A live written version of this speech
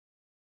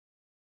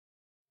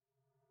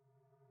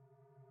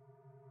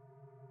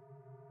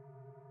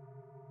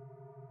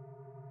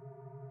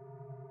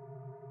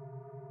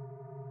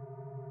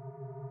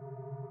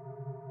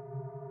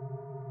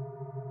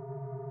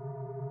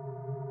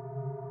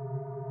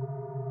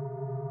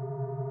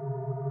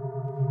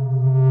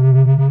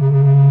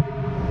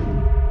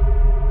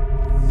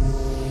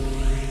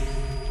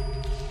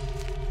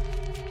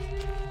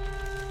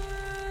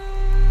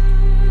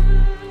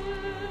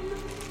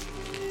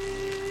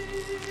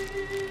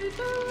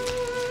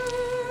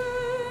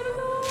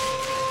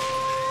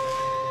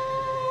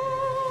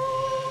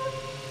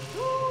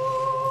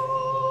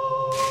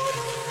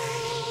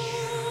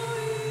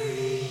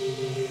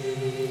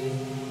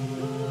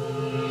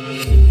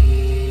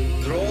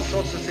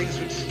things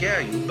which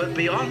scare you, but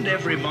beyond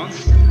every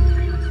monster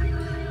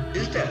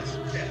is death.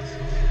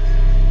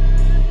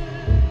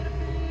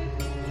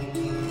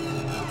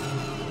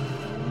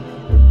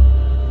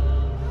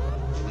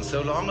 And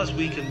so long as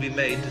we can be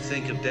made to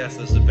think of death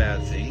as a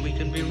bad thing, we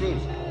can be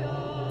ruled.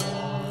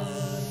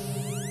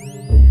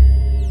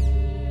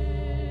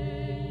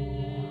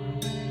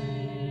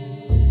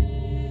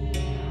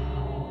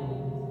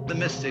 The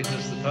mystic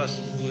is the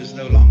person who is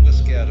no longer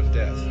scared of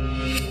death.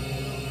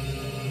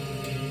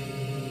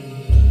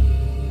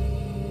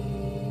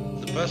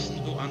 The person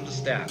who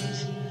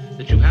understands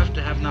that you have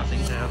to have nothing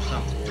to have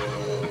something.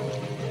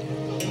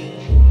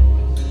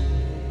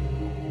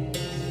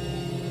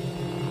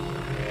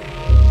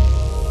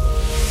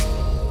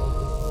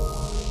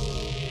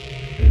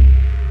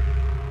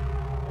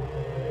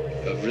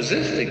 Of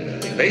resisting,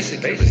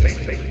 basically.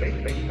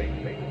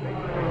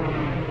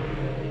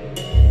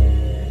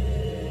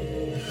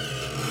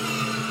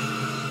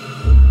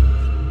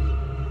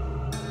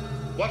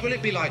 What will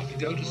it be like to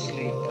go to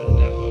sleep and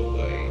never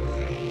wake?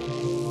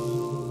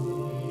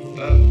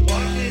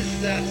 What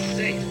is that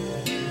state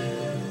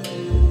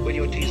when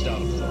you're teased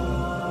out of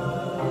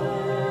thought?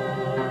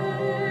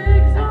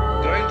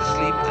 Going to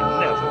sleep and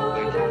never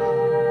waking.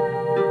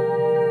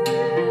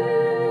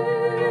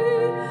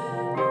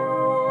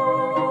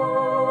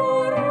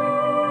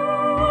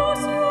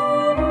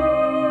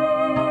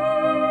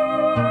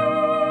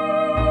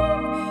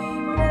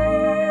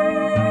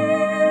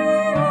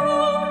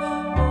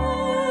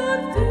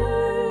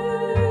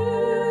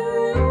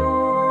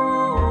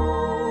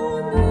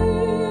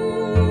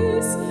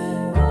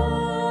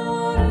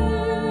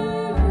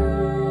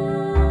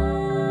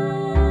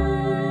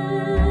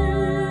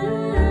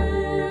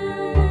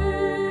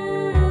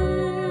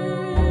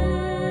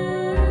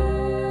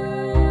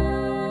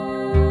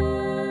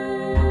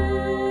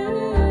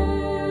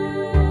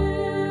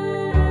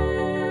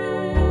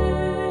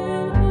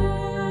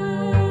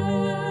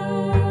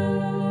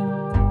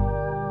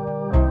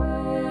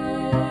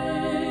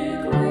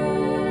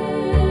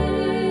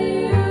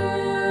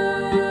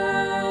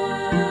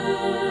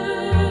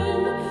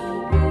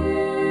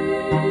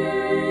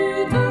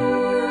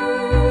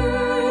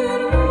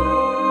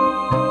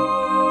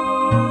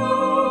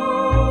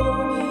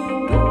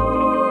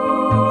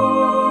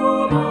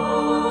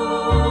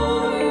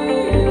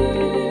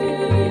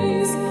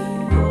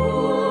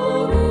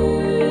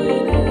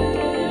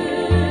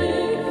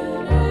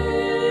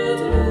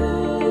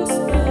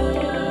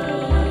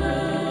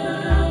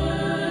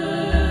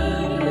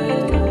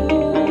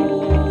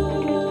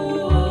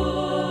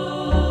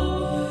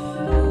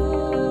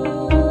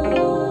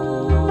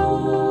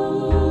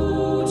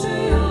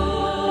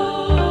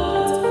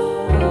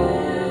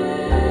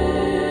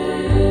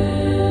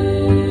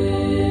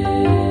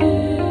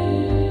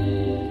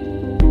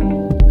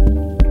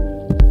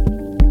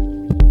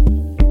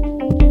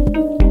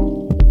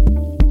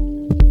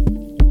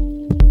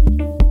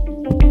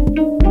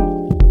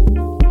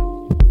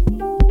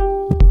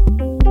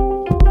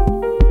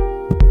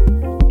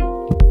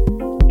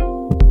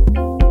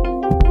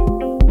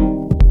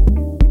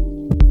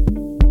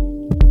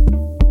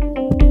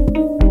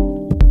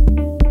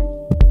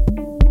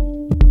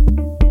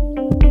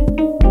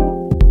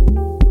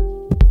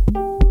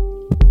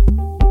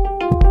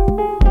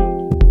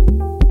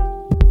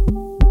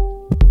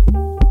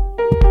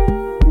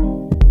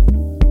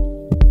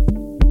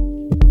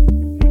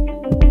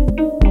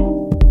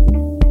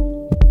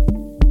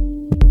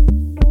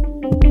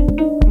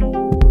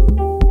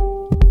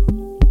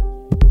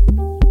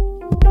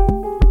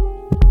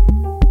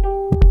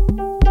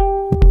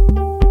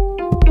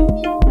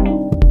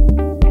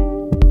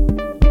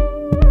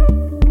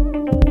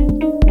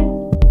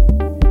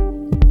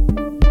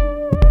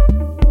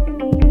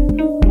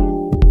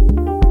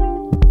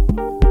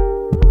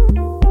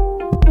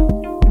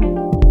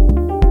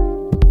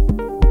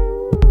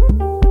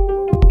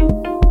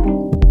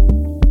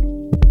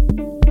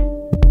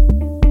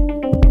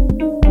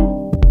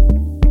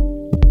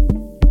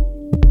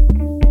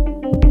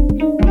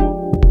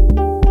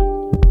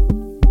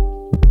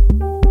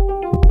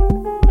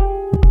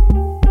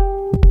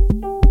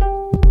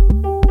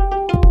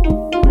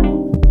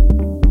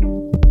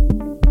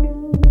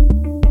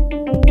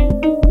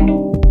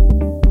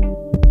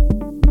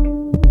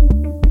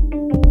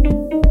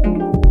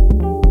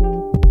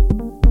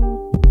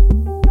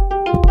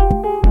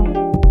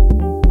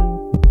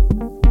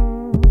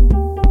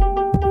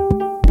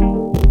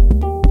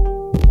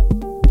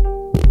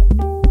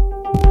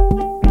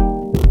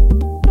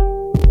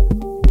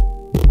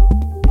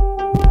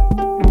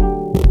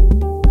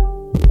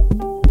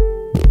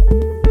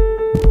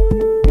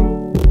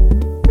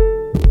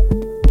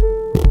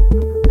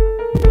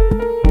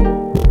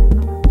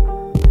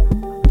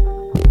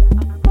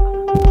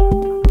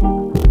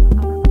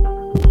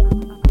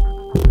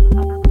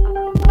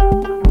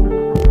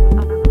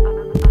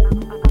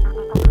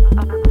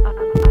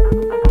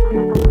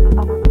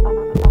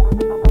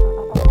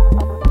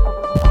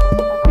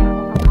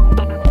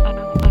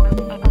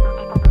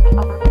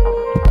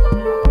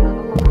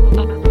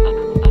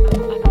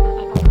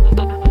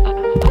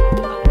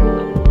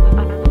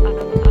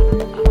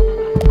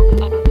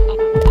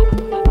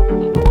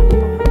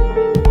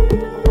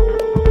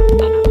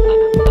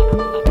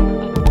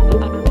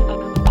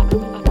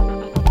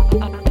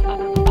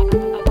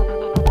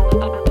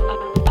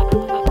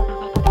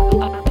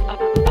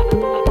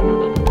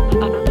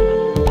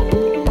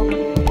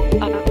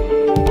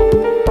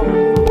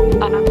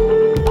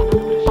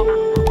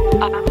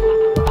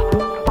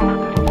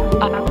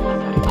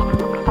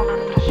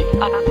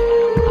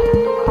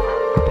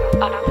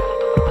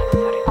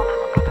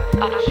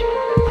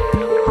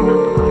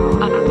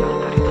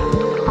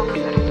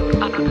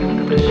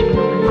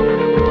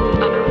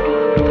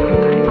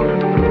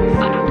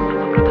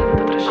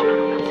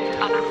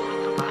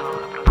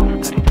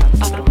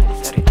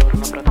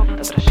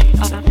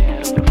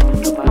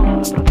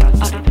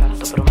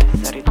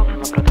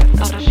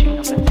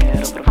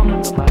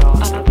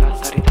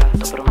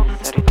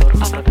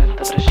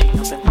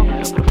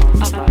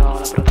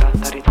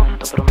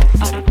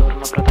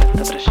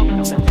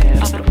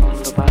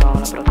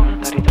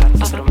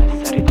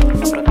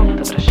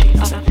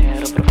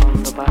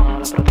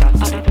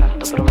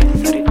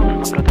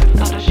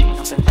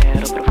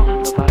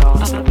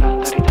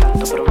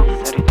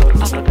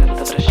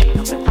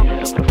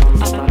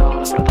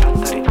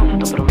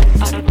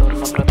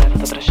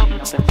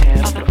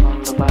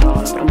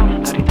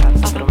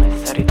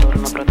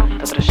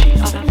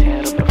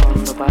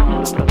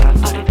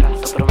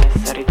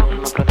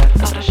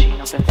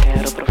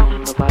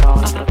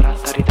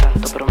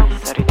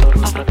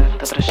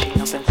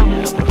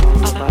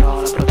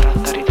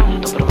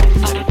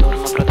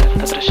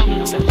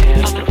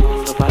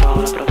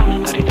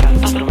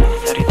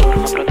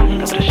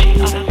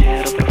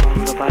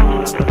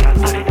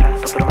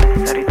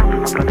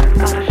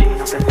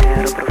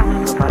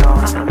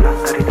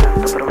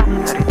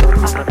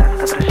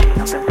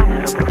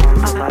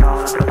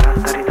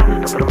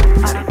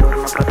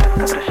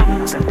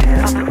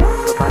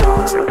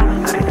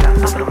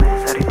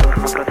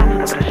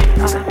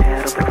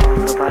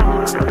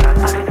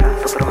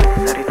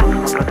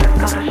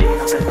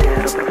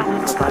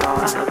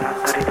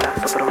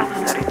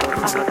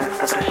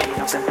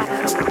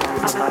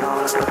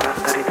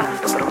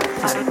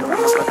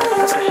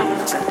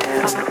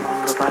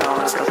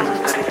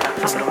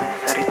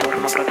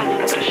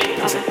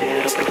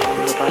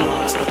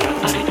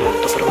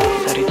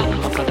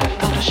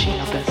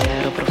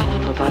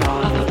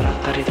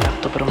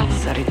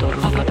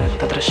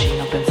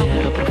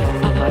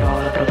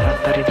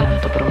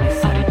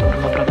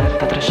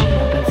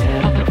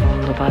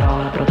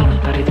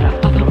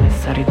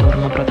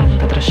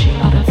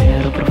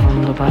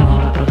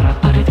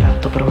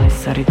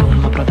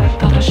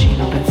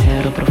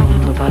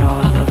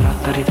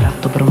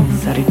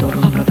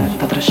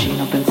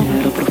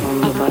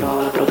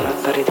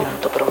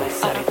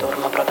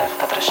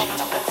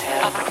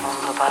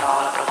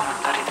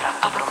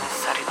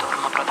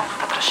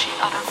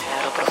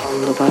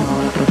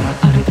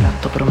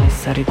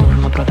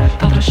 Ritorno,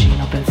 protetta,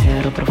 trascino,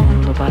 pensiero,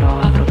 profondo,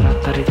 parola,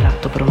 protratta,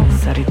 ritorno.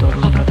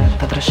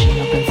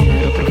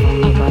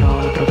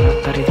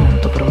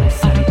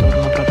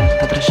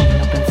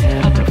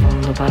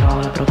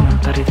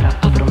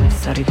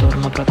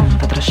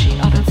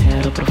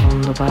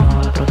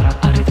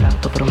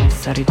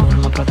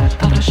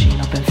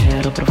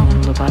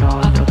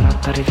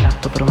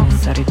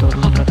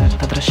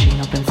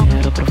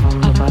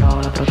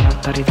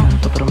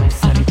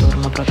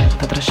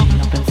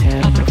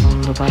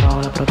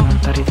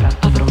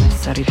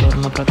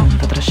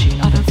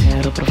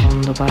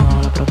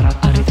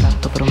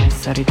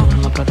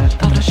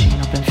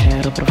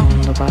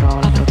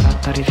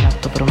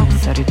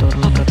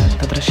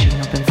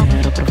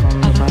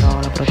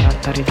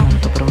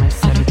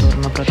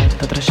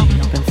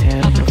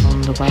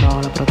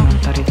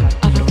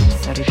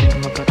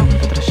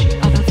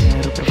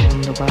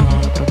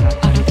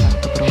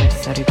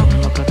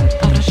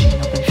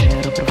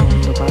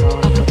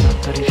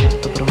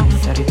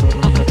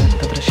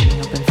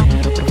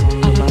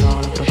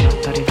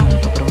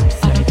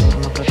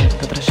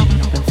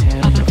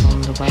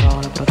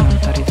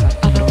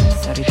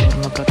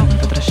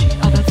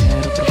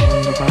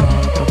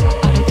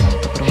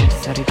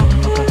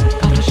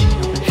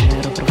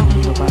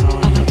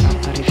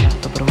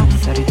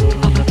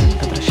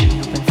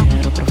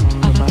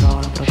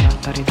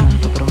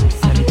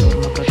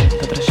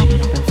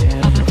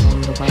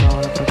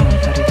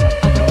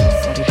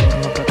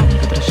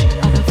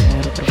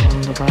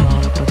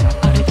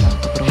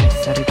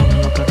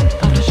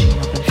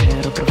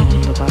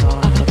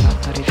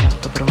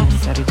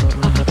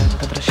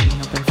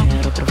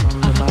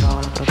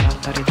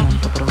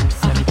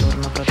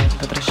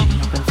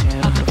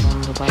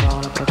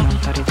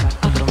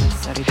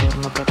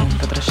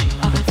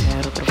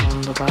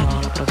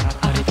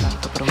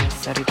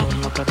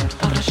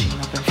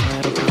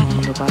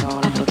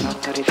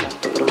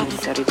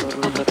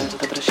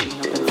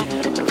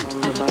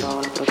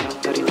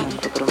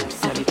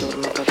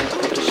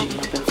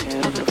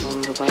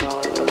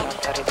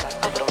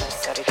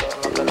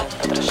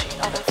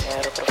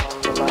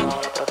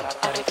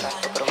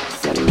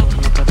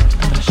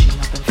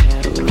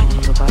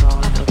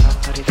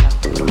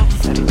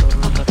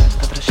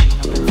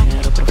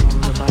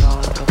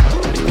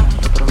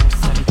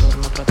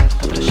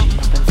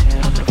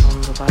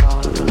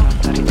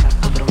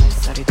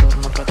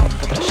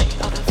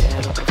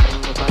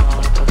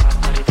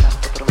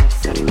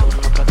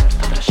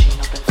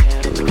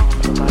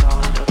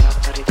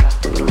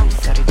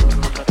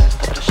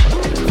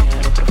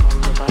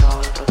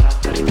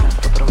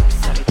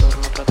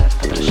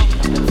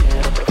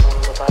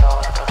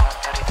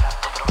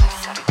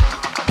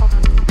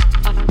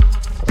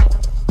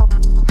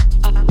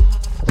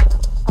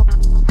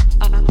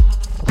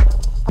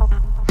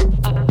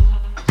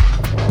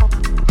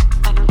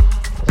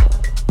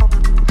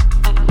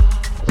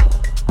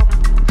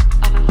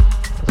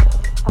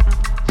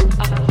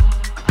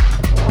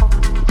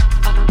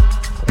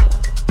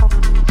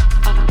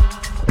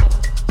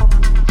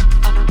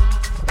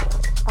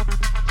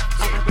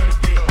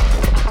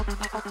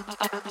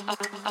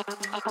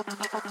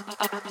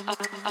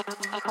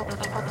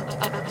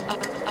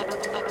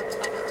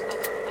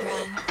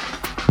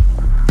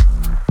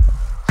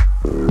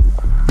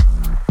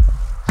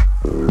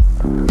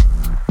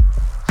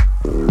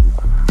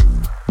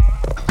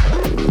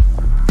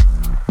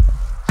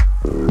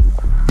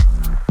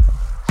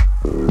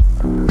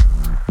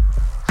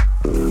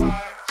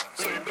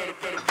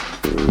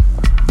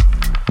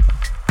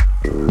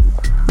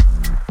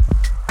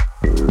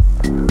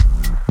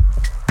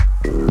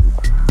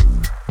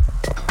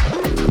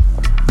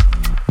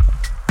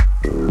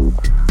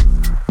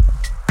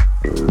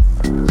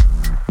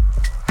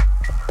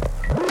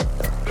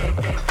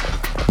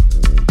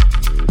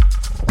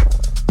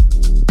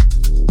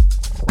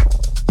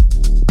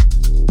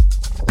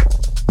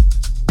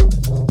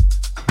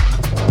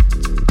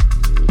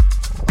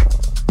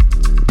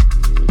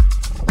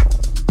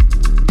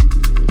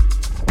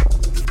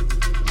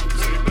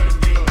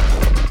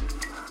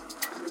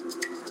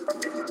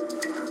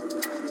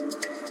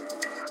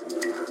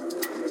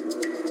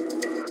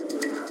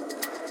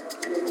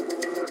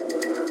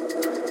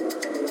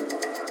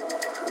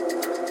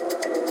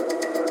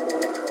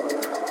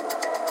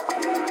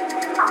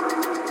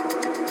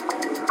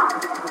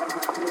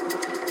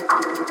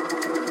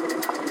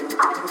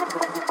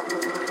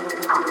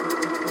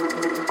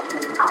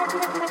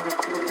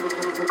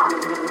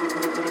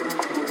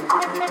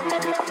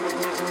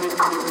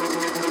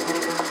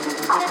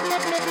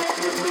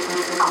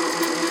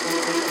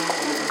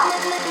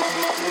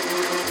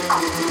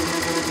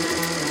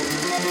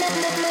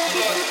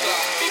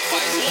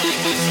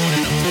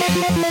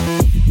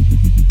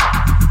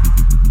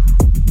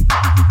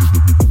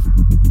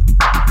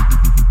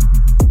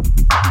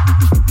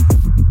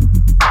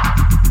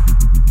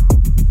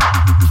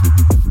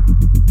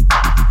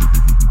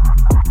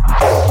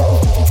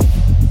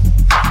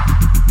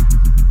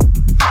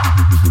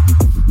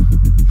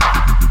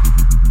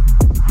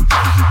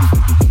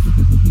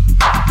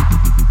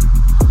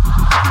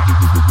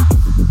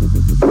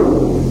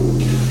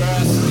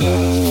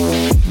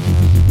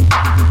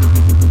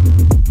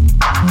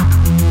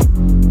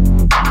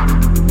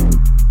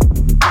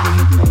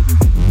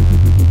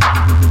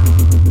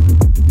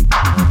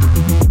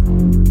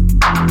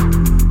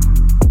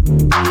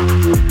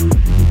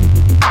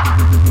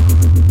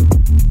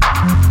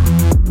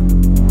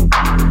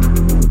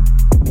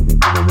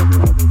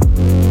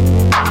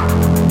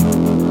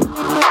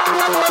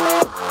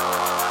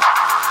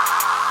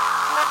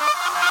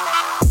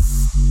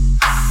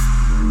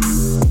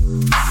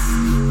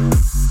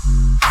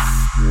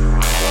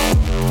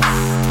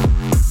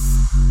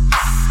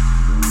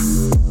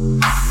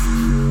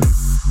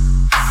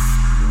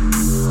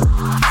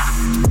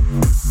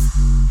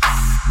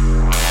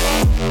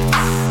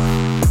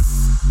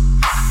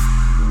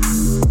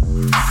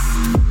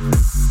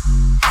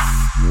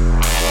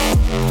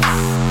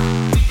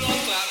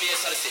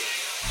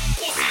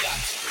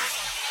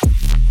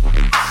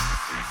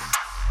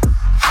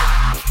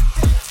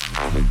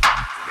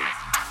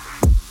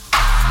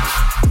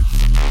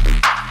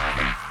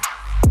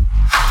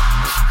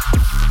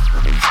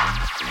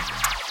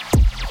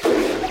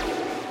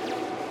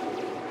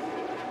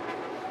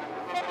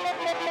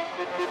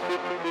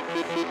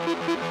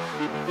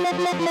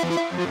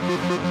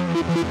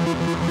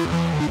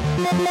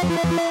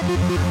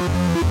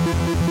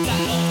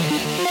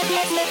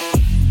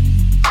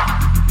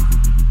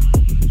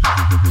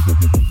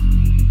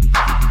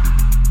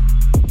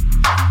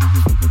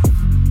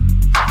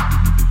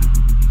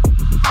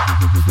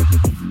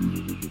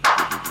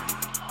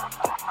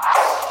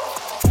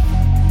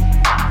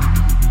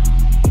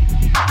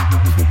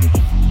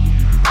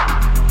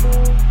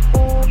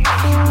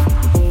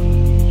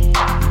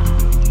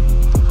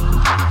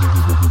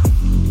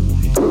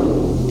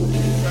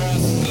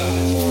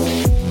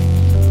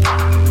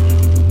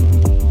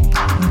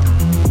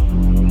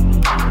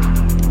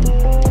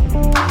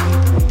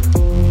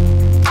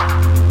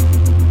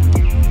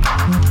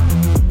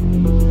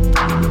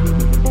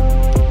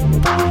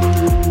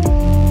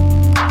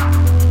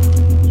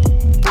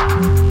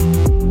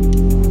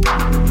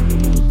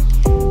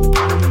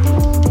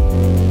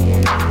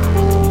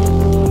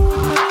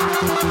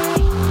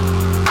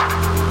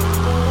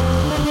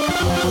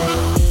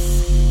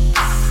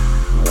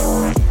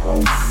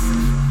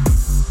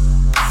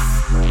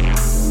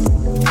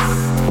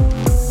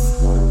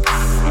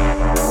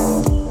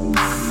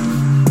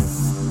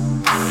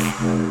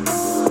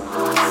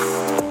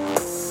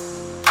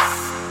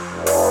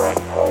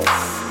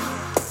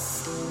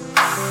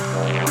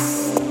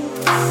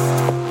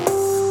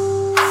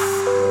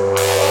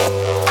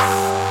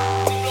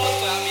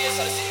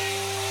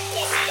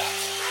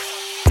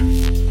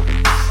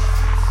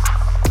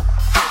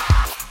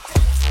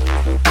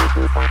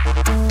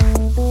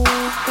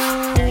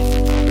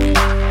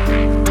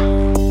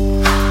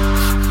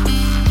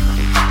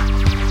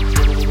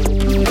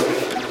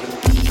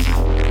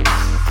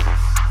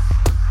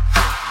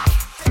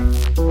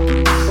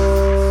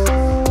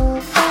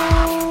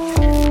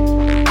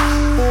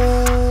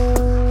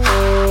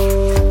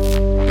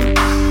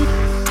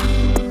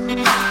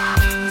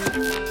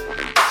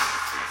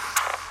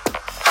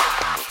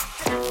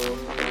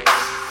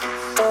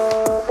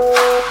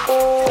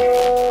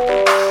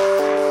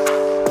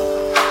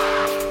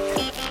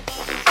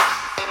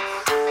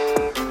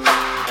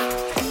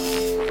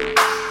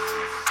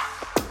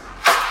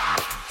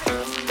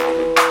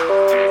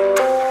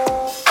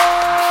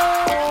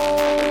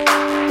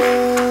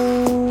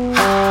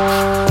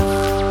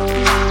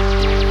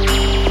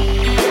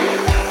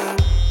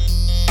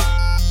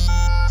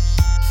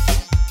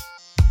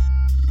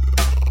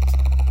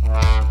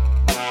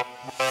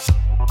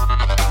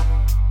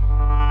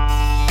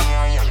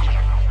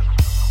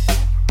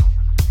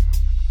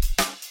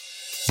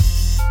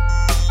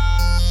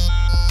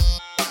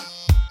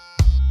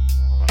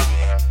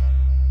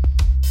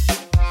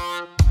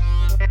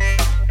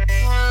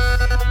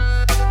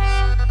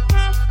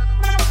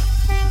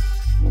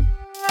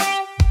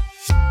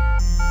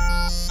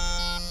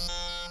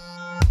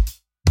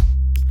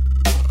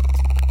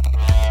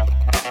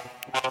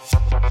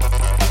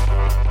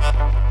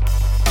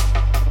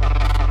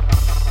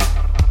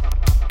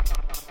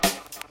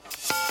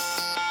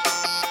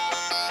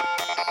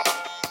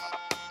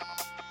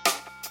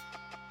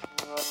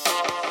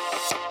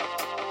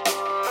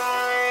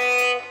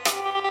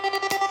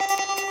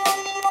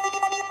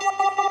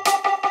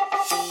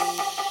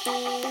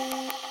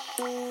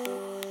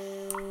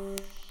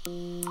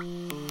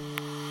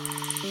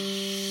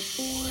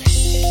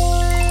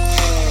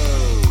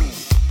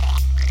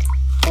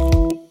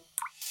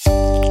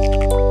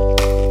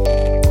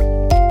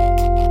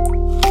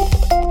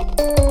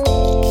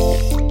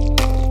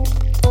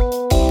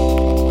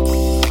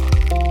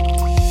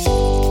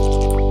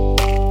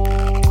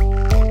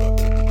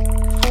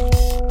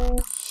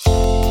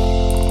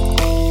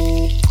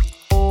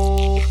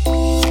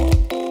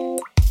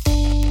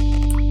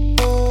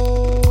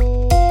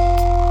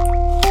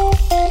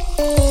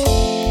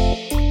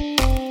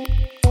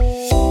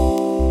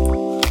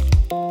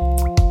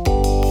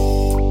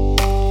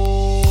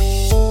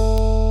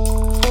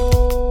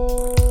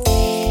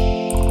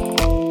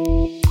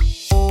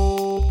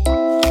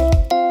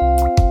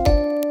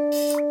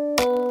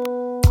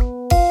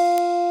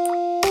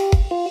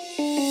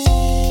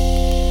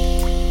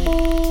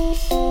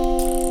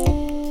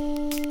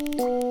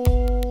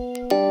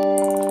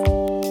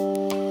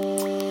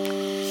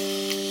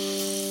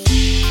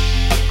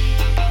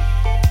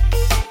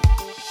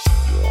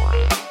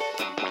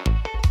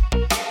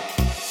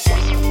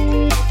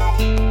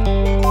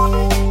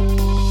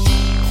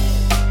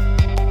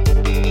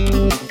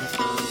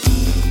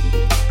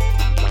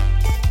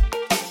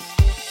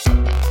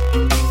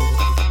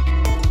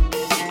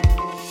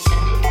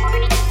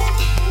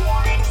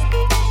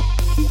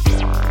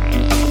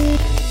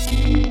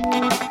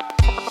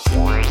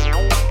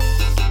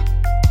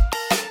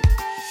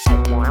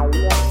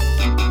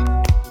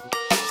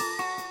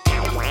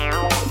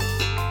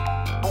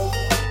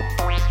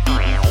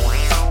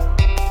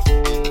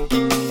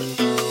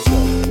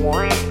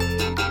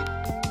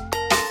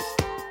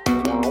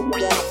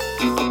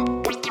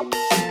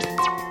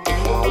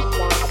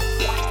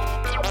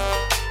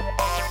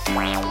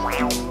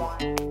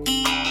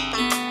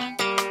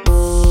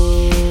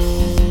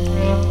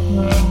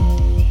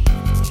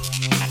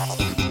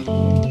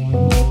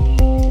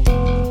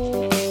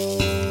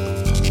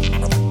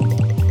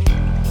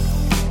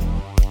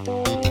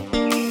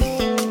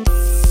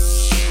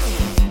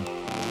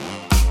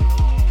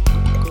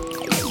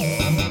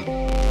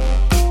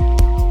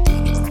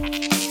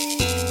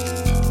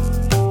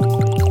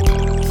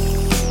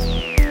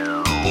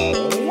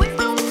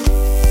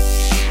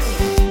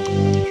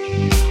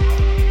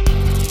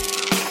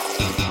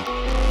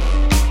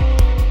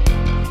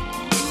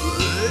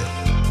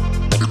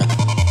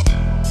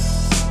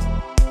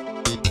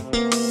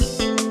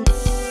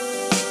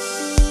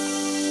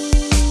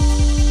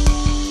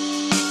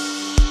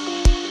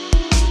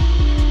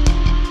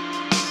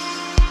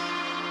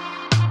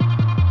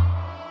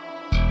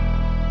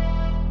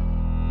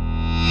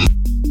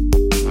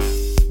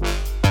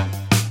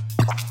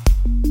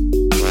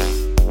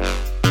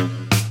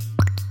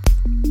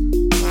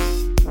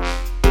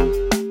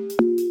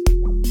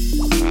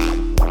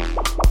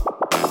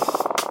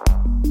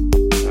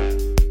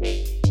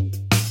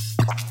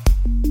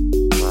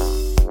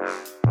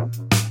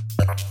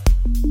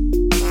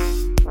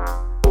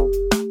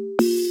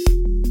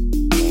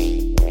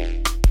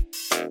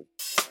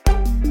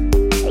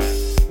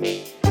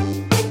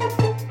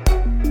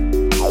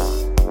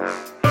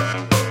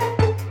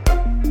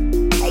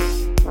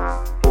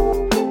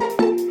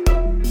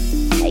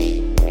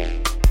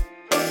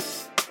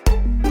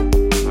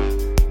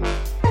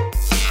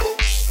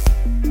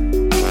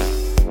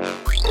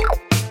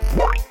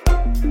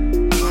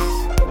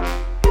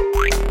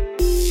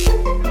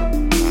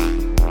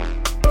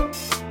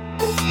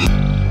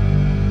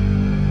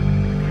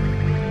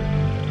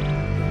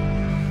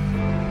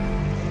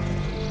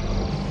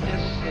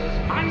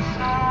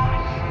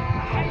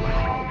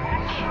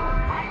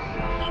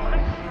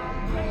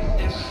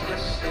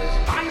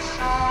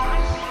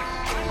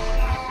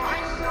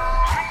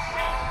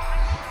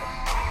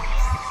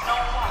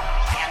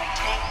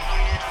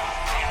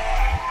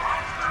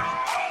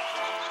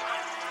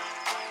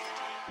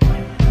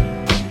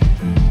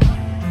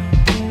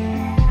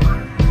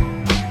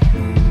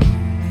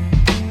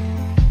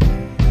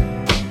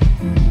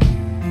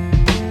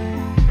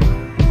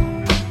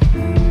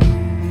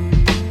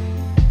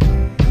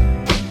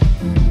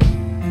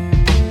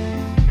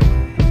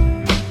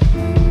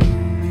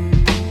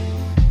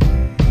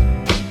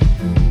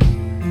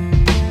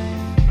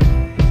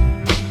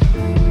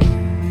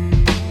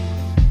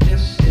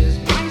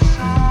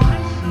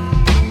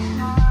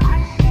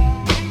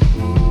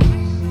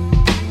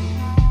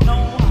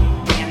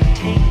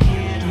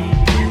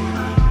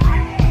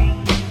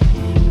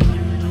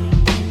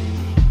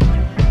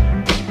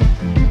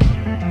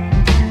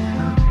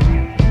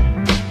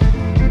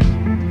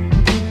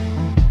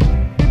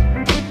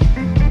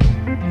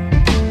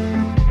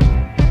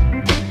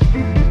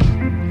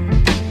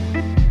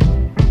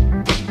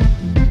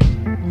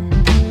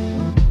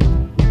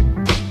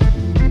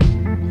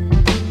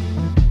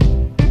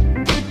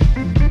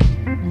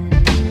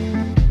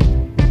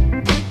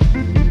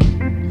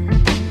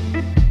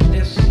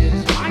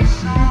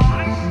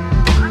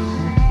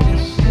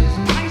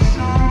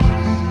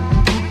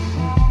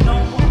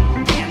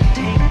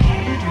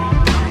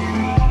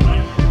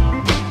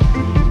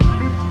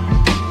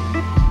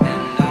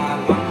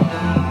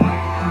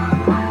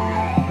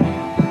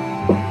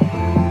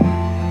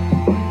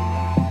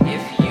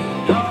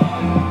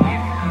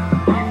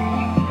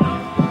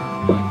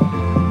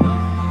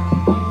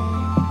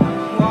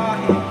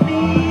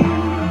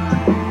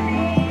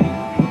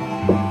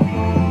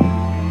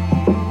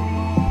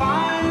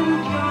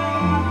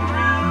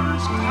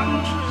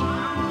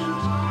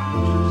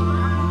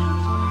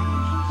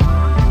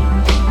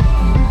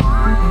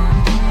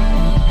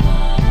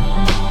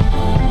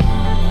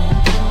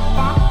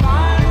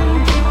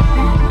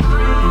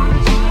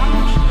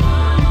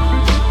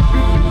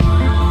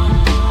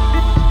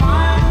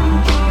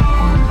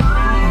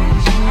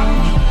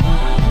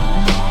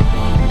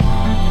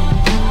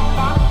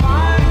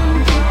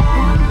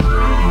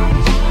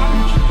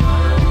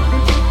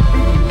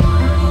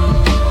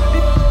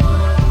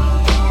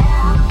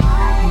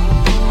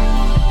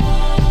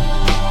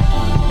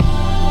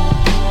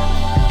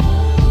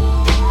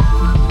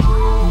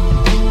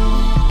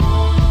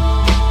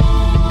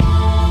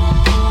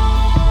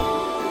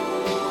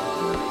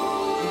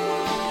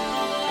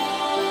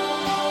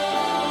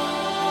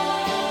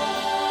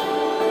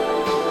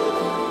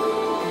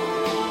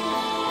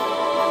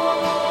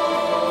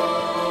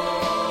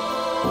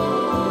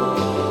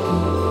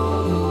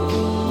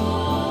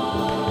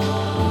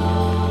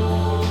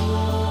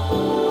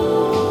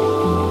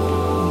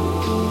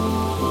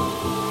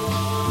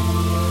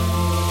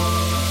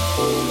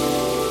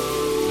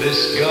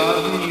 This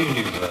garden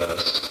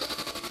universe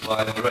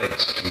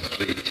vibrates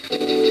complete.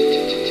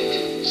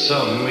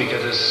 Some we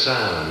get a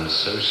sound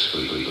so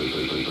sweet.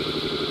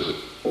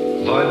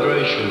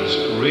 Vibrations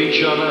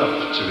reach on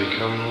up to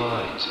become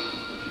light.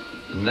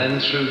 And then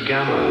through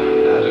gamma,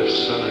 out of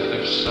sight,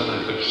 of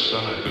sight, of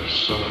sight, of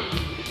sight.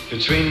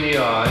 Between the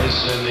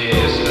eyes and the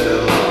ears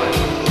there lie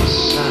the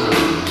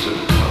sounds of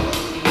colour.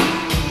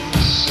 The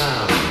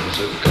sounds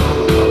of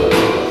colour.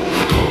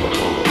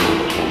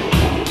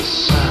 The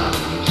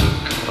sounds of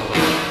colour.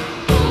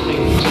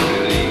 Things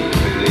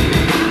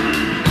believe.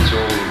 It's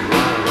all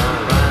round,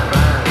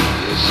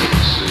 yes,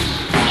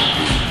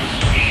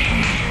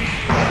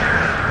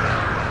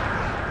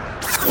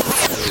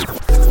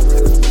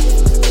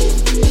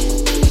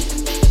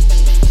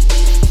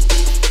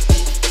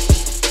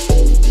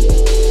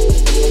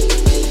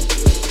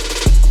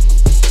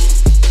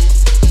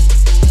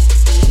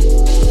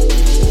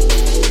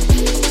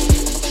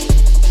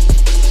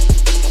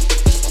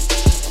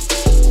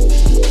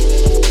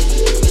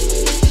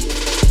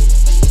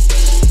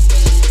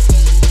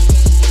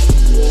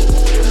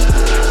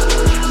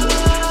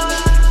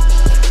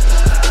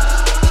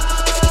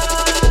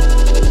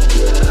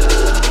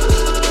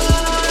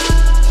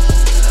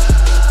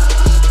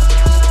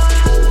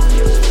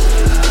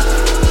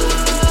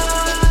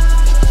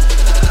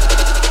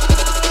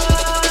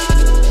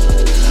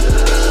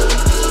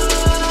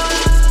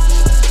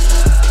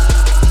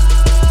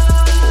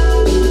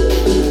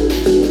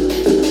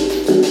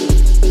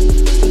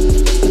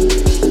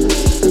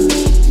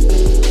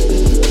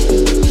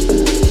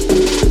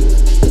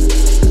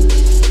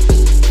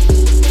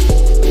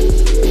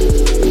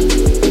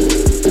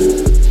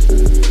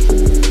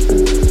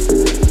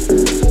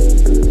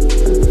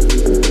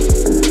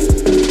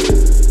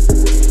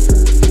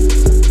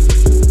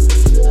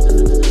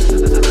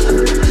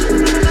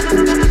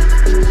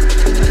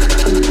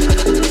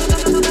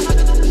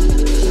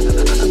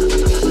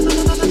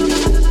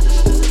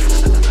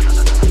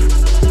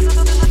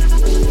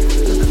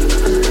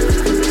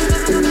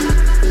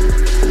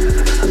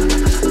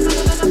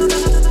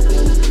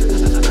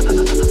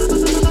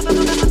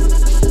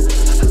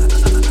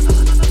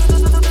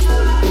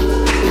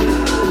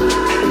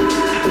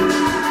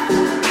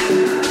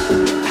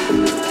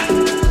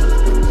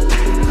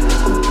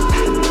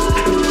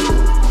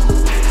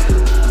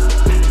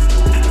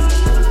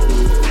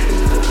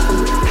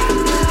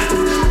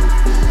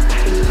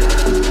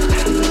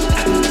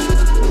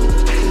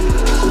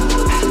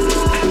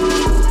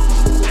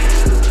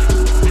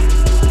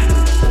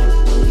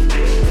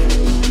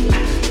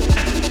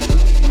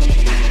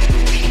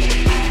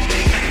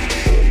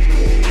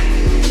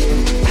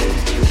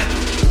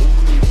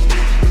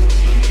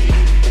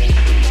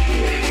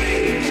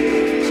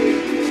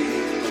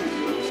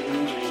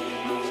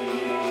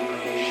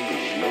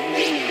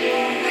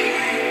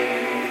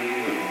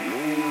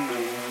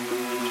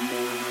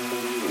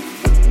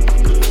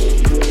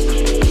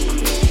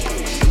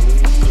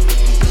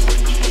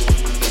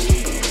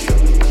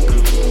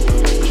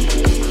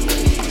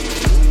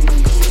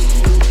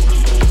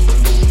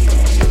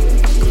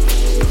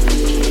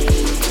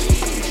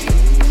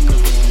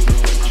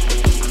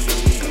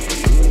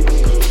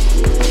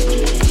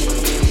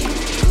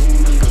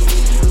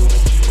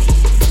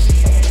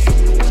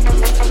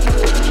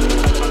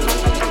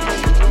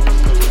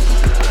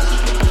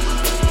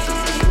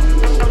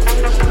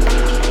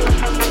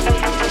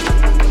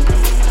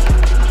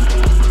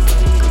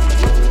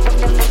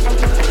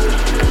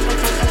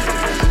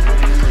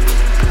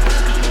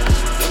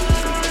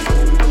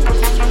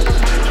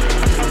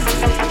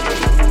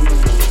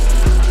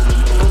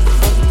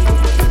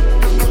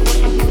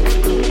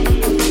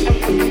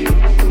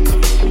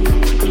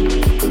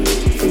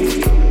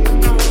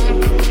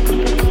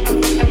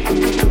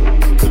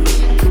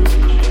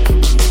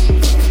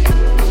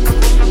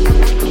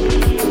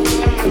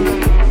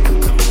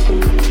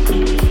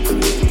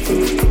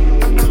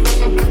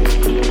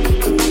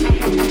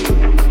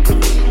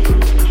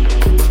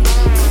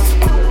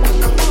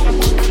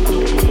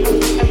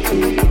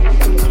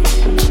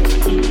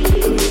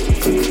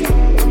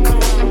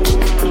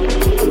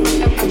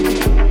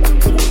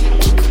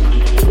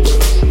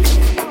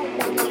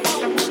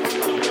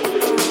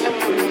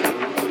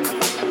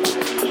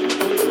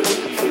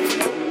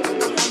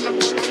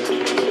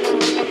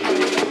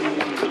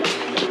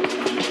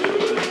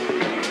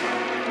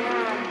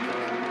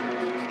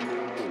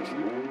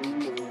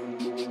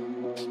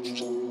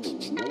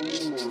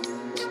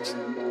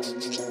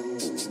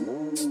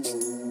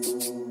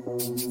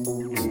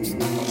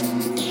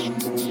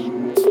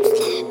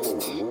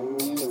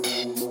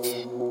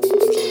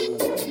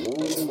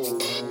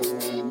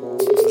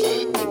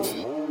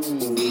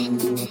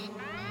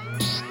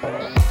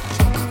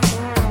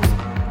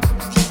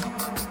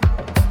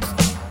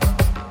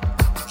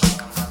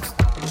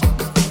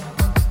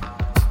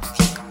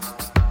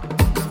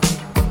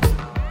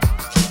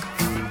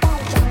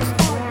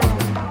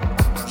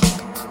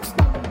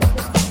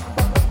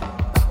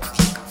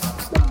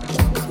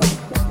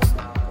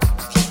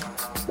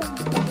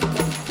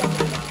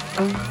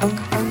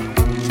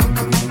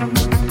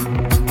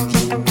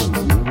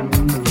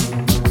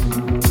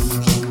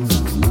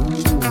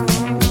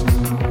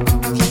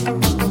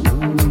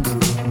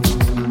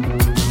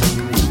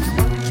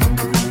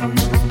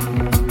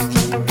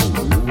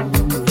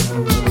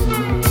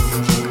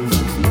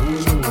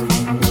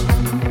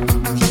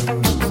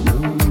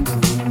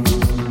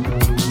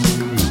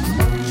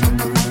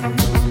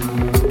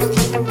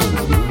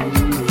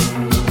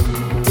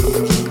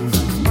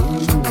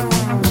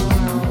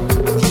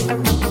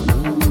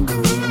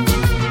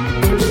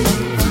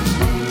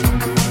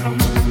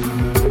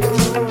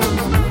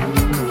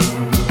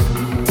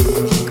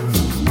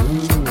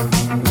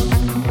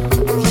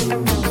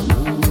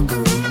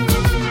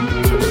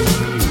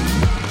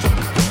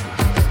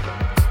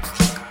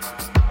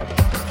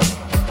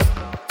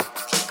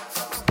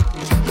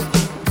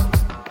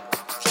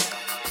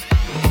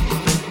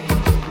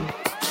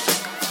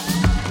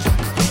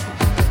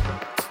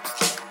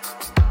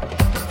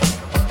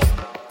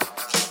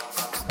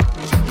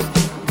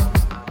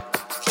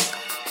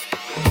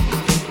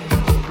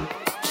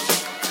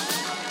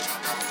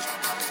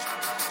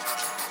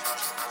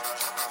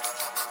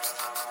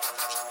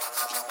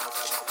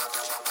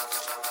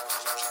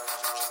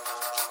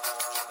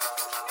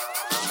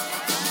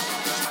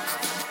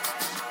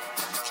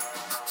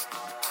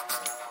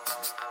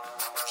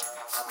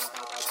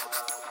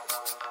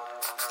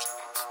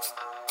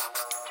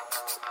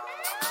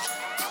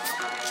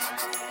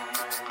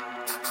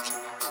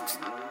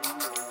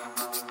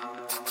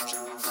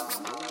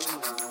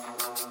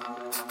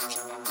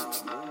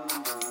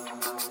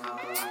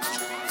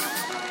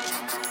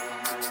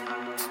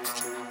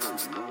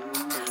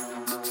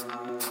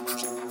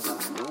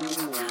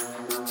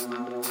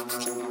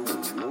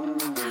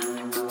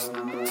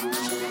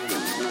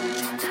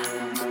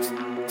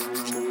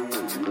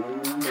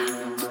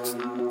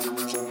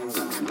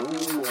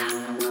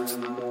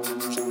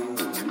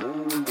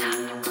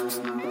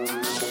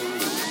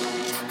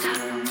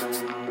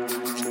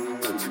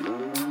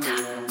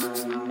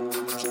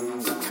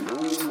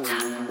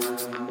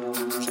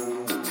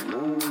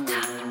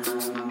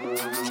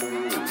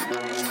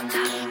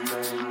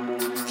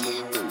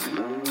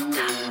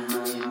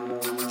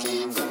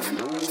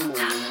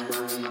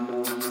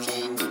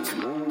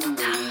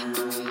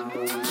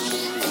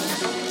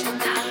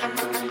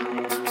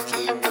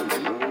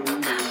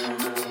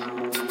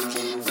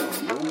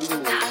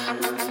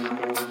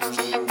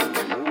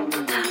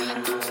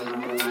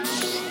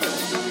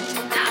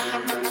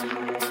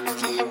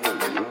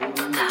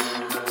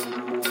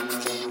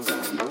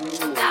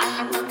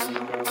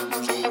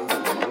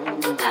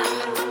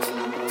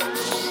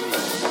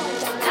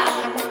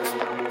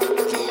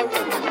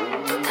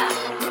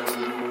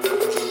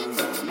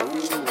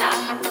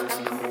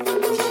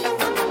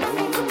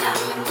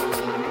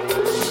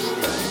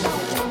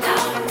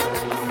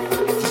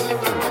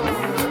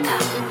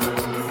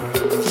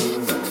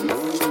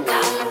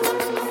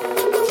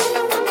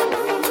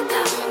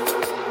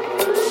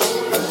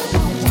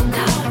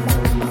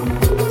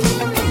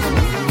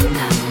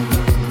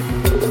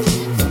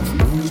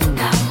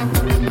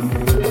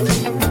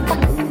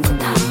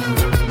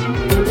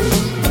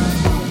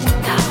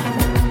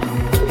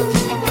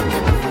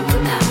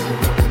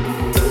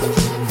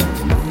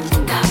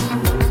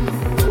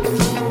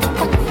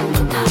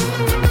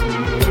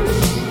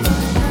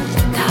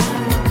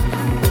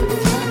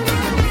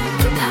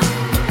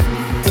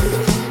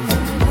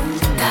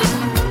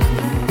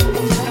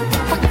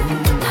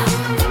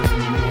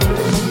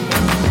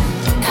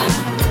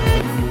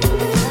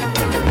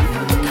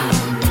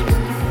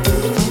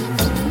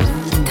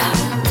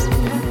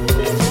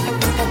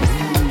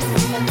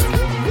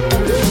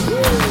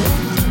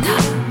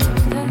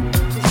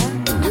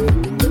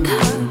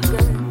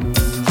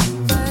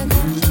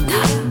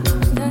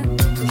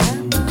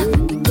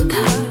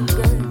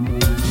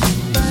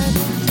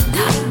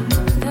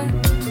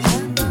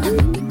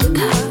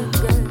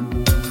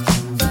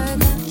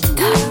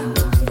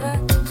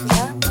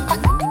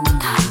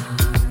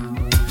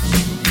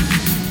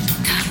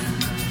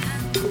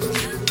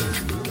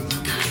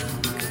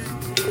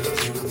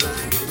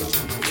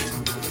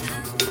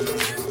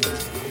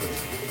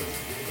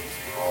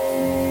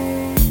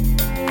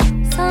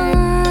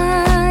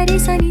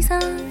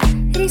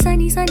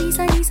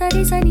 sa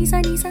re sa ni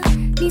sa ni sa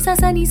ni sa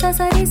sa ni sa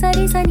sa re ni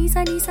sa ni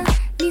sa ni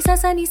sa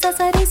sa ni sa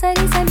sa re sa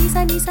ni sa ni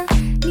sa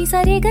ni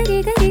sa re ga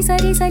re sa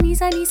re sa ni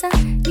sa ni sa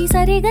ni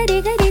sa re ga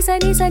re sa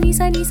ni sa ni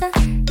sa ni sa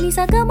ni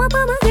sa ga ma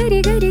pa ma ga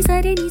re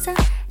sa re ni sa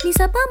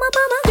pa ma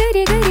ga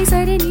re sa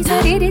re ni sa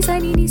ni sa re sa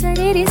ni ni sa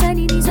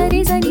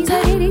re sa ni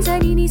sa re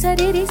sa ni ni sa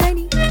re sa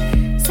ni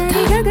sa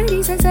re ga re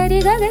sa sa re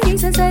ga re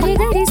sa sa re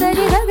ga re sa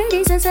re ga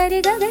re sa sa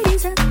re ga re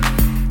sa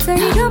sa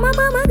re ga ma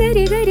ga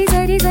re sa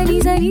re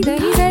sa ni da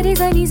ni sa re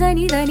sa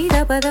ni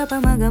da pa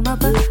ma ga ma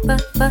pa ga ma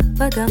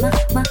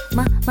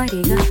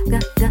re ga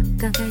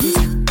re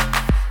sa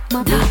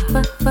ma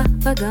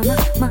pa ga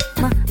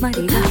ma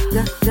re ga re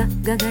sa sa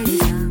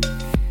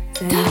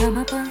re ga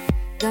ma pa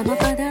da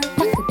pa da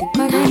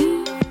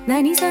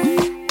ni sa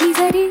ni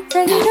sa re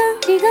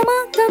ga ma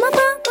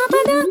pa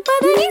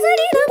da ni sa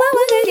ni da pa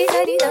ma ga re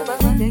sa ni da pa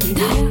ma ga re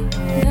sa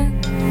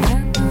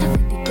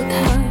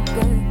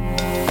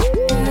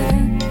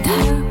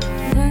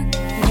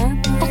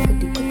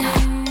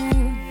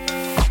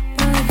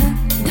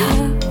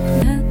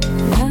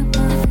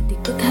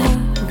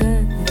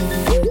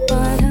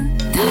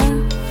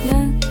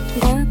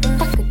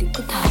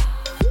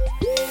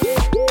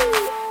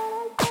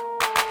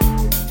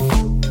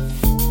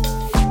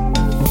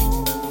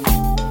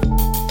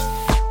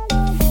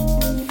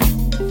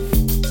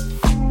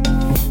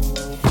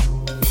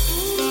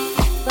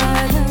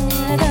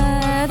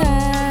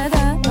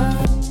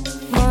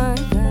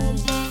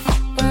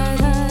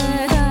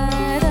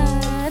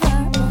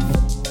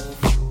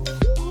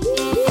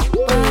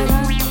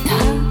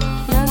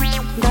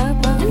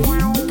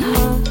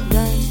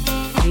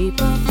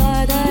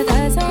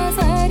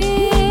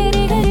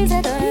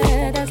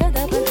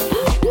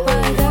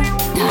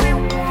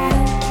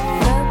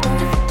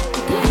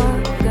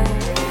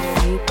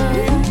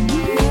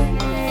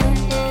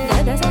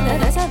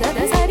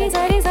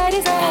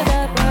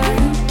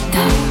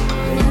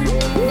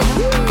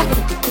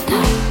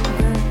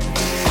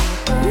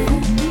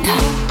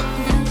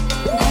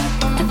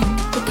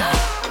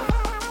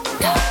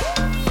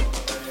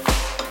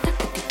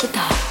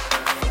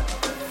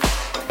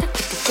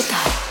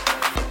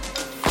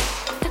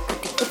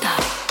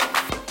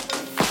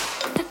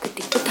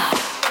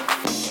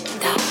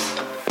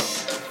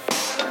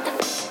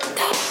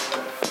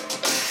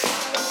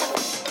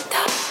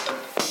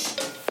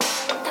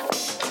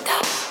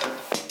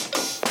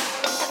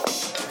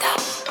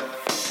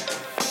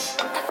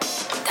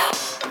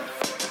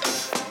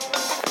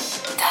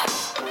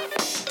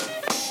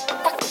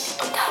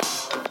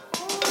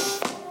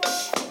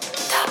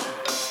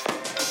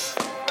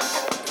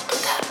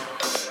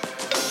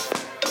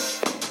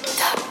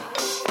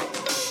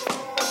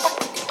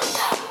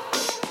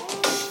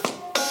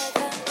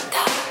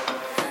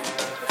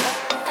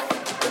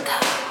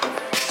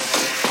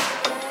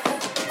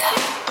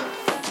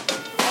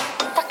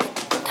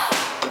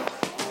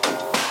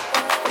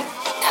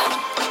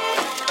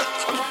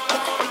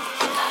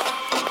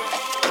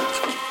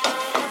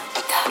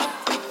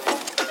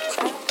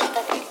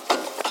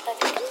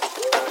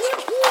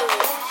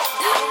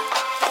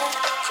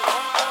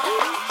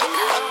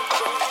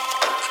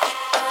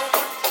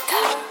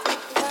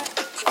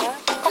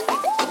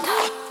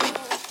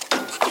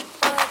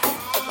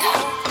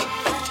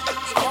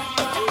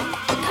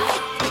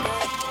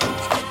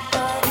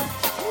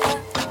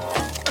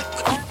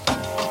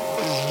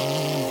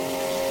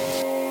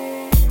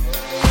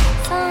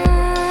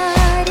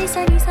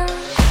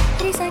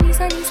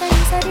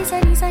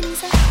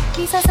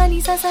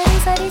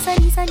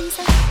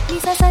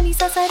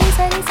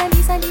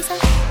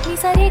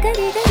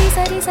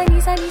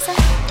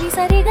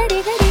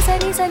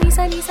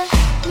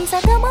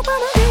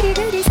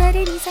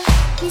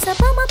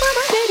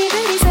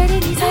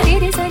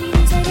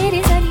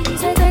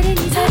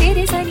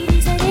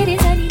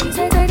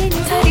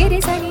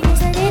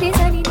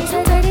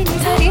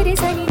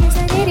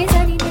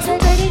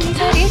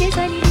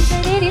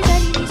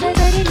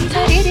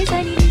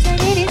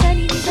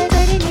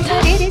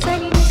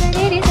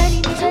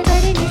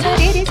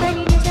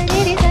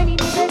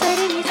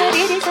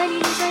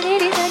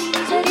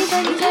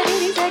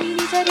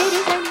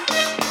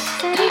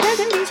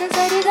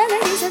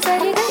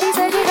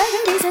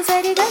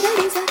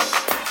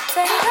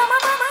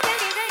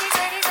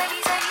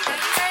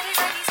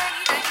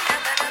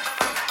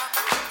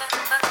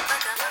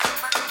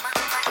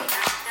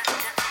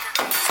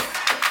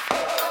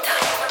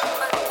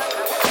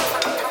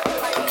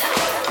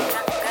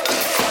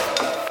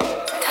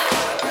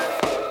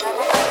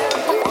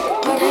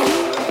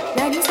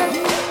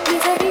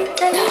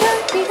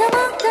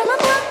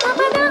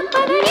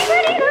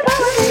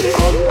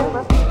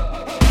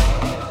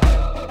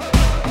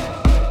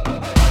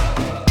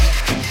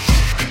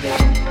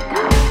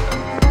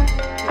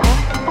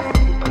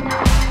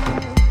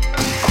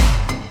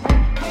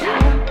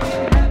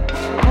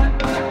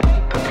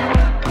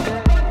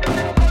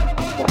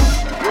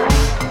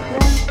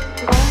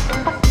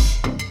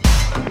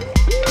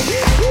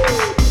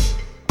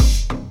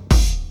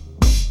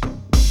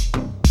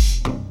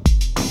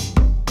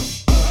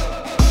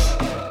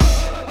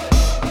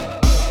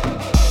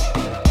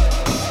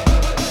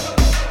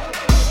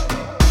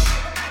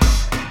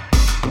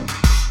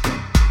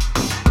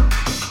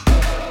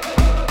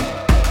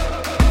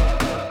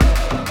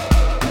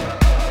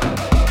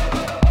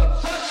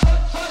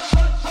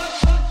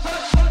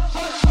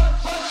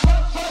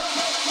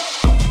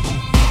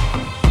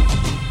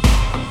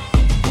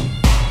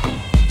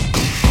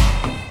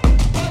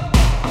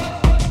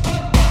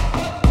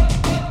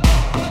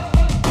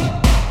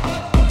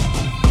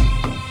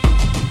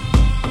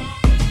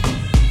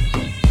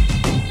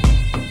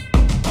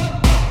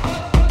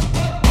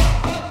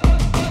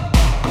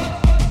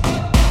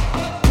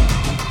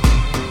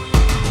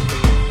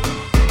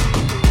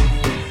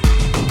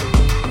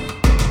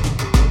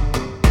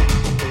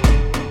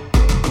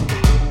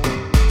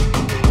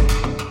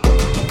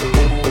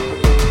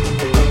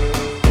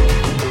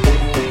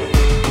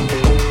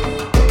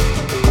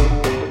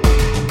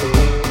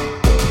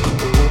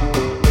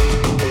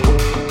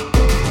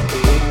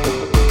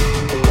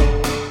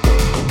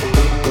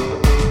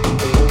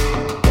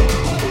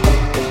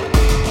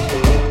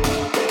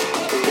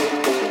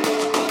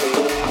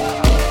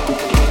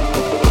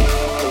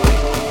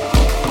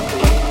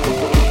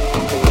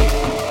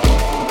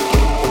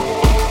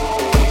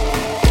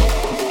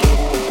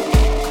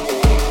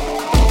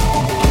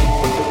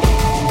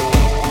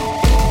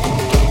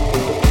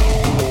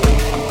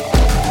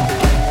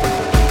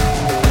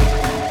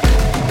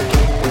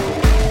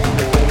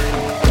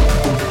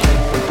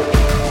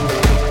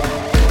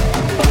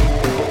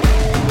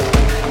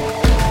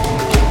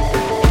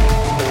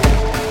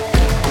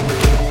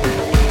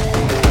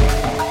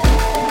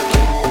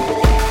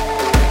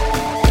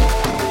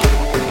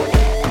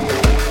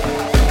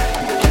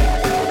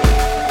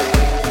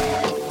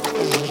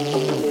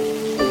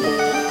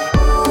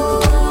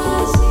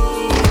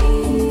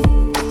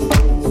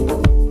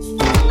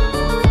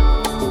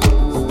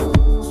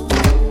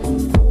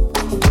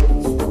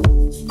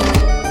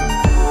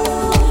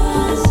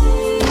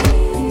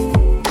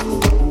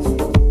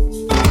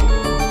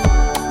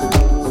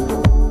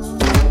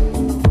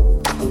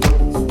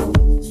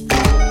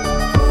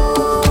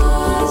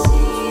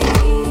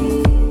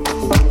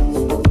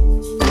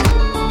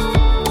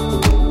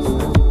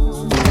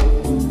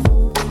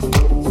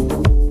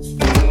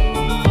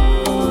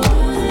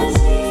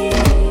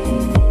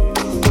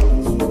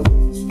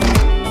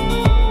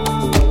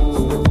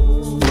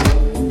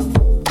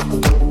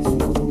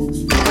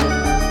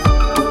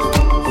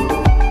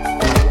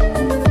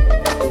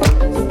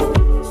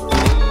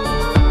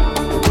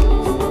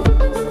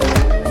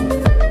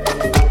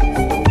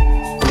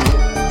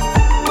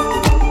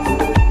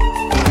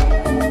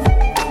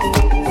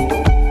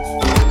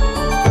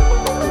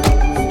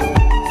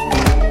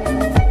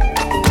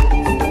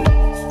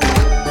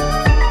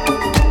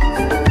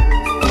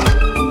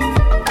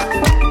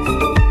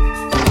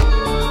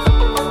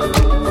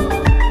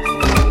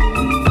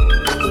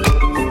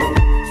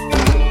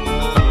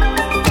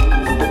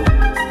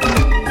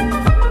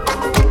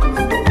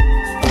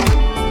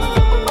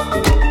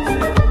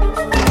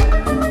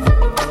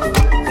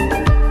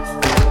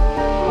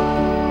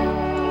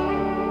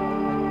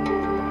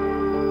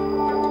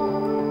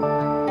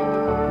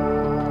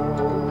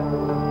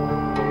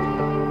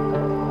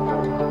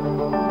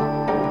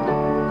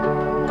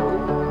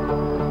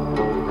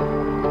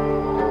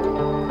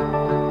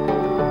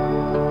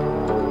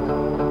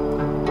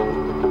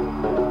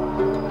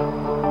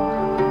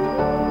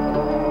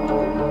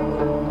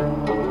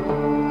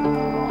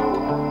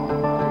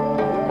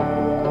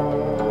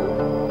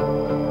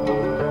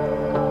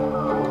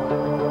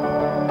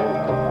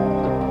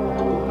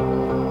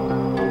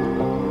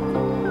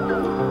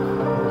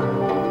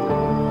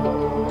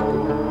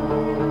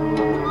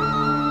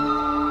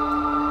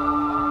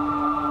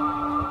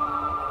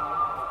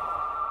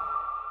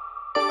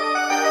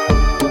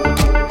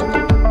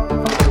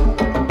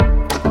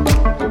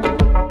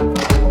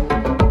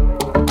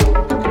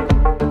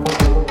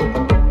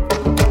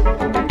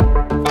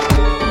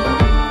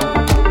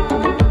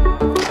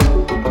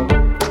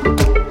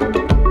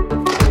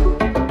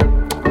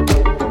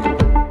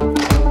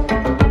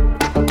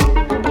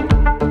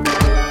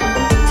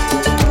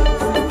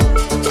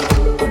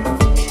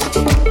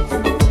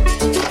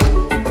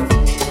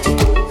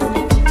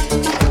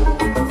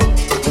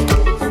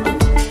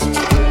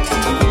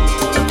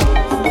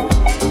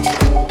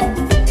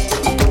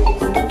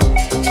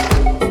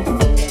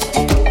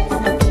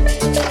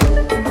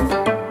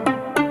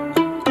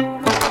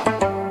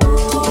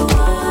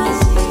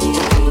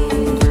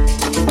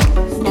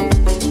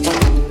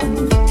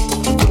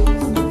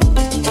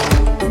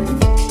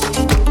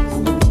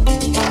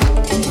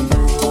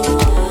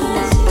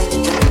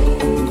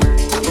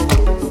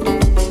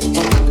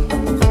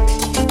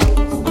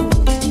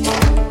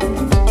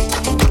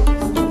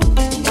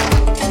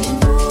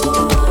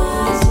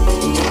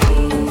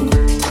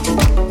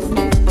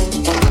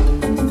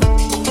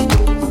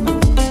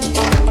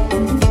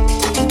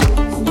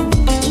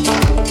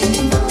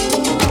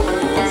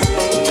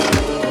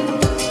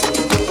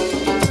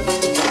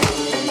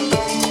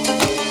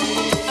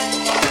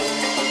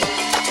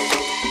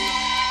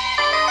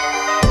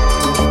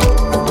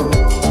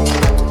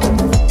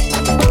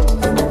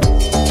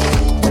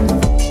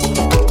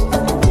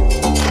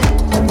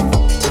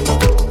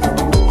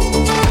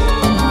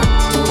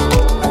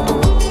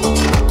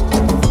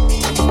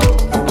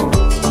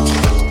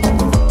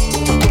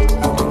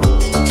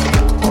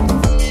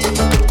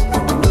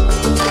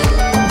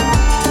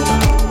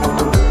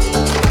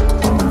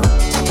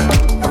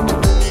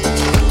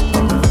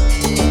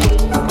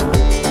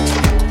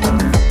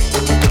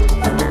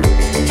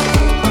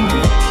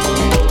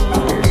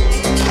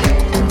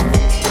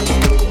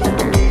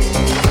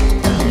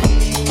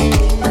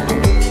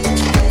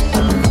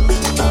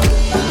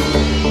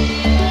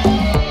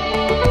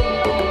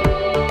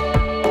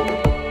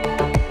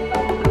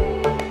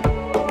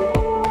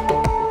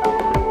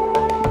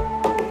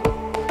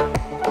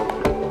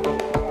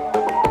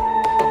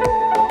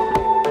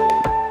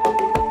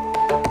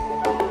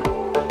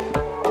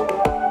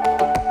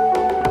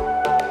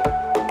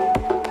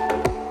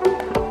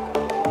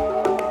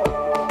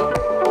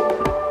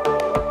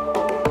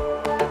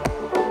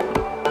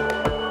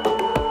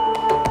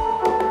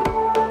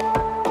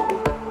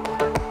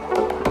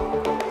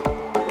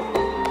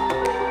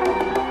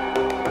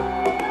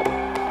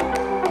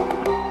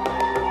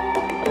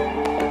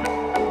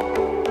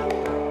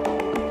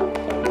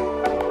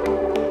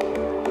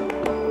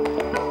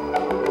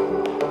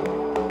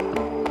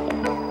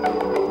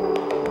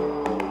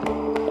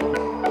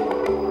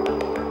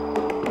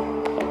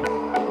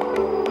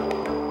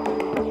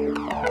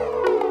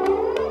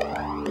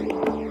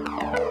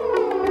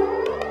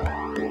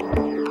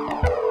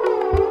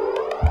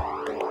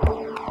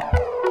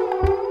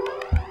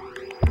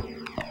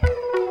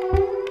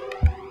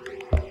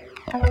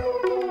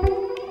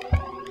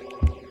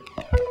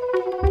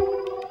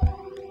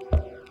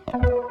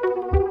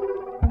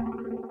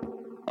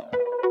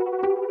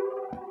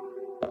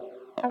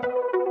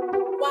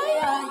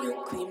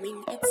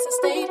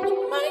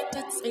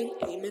ain't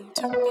aiming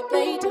to be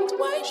blatant.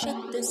 Why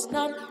should this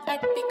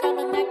non-act become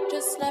an act?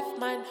 Just left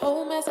mine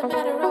home as a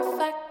matter of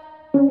fact.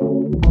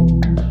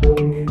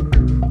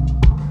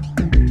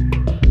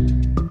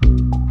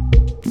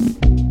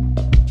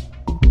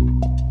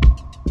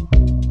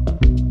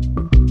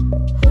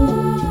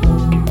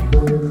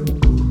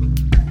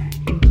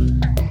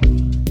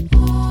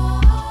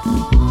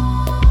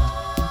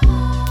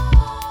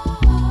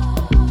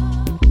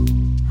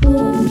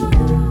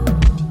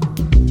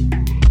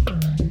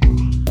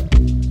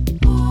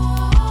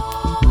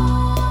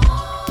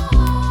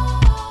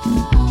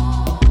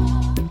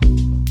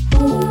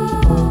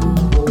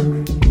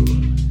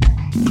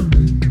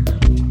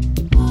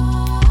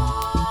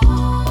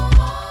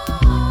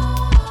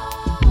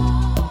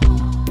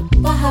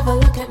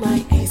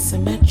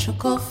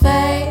 Asymmetrical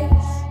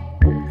face,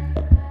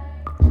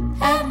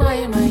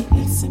 admire my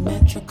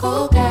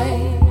asymmetrical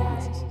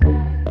gaze.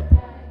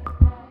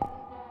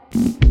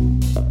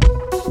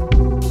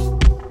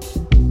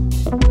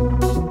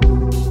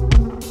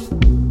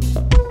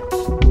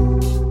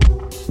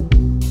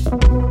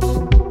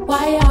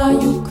 Why are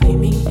you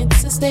claiming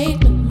it's a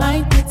statement?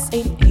 My hits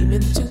ain't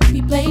aiming to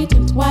be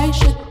blatant. Why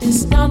should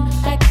this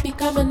non-act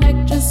become an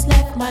act? Just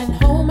left mine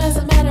home as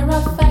a matter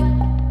of fact.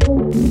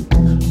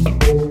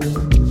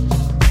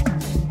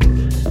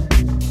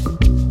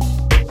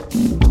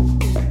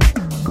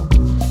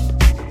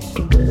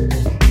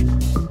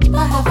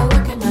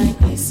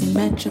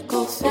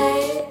 Asymmetrical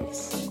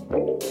face,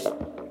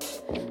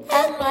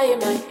 admire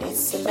my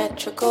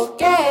asymmetrical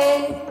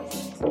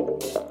gaze.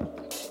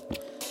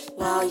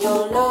 While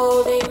you're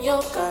loading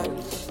your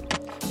gun,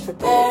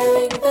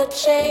 preparing the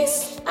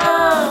chase,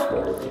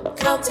 I'm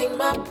counting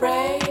my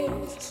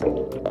praise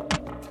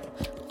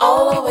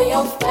all over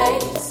your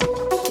face.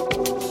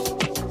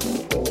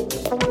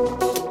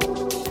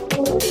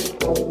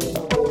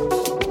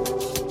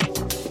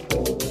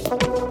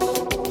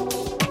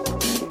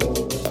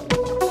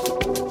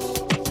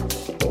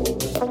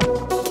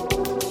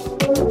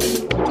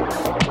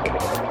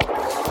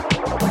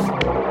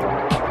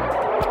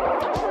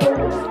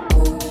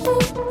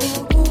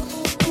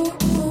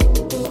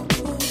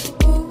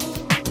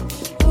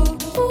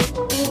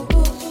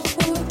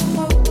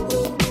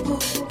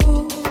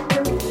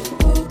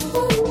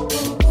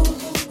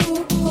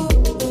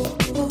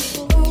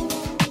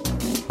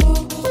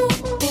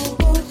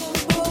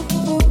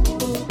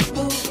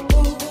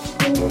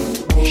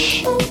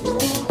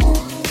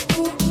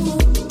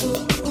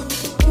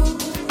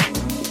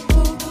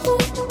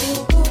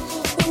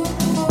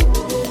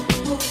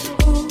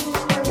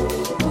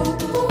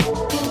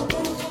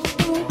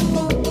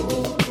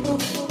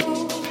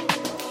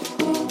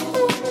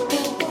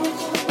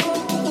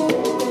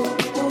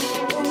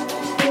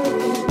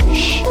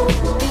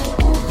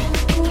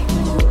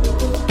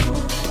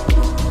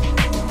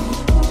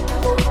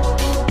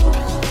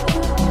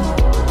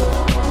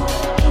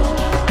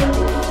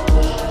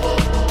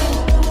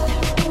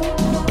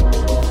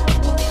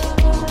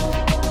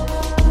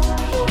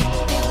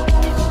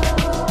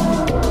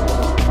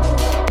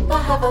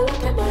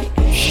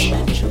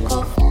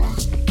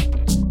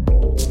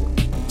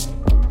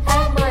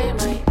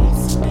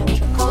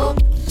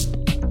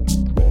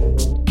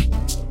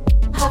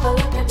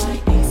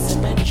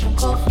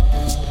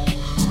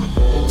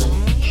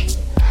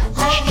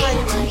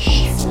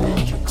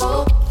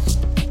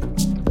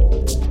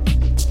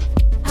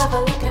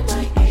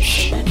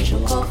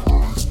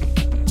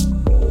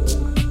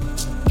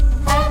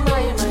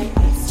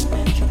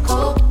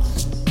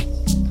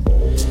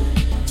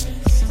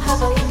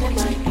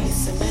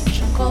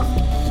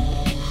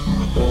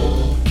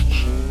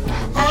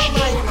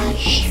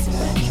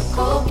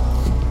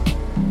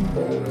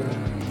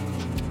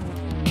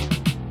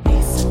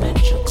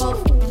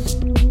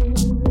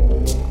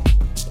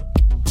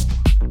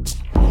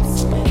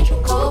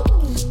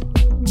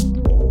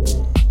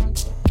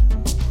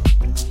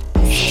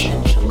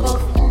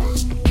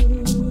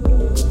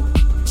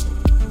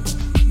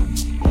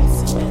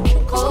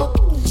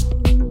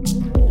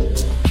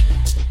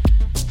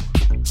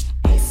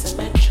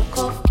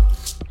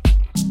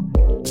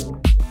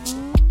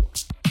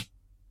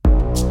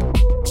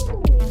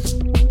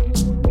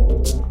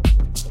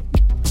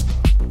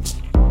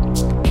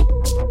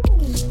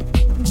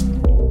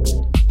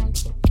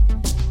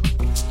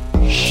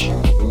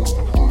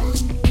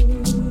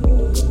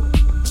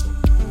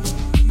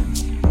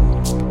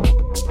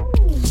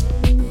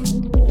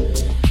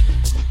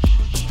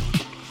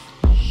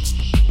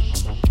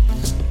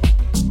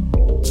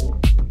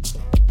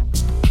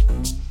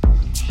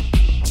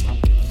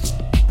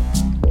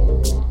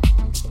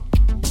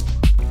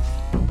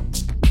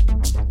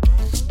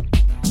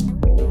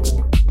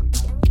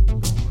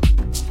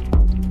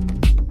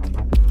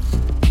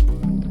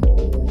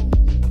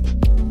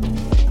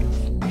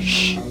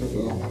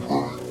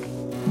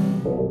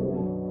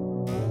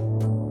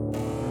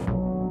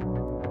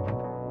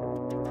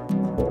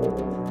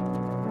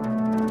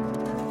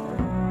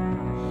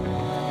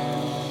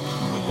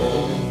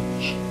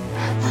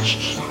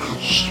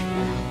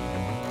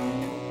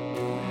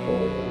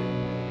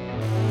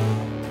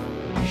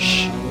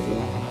 Shh.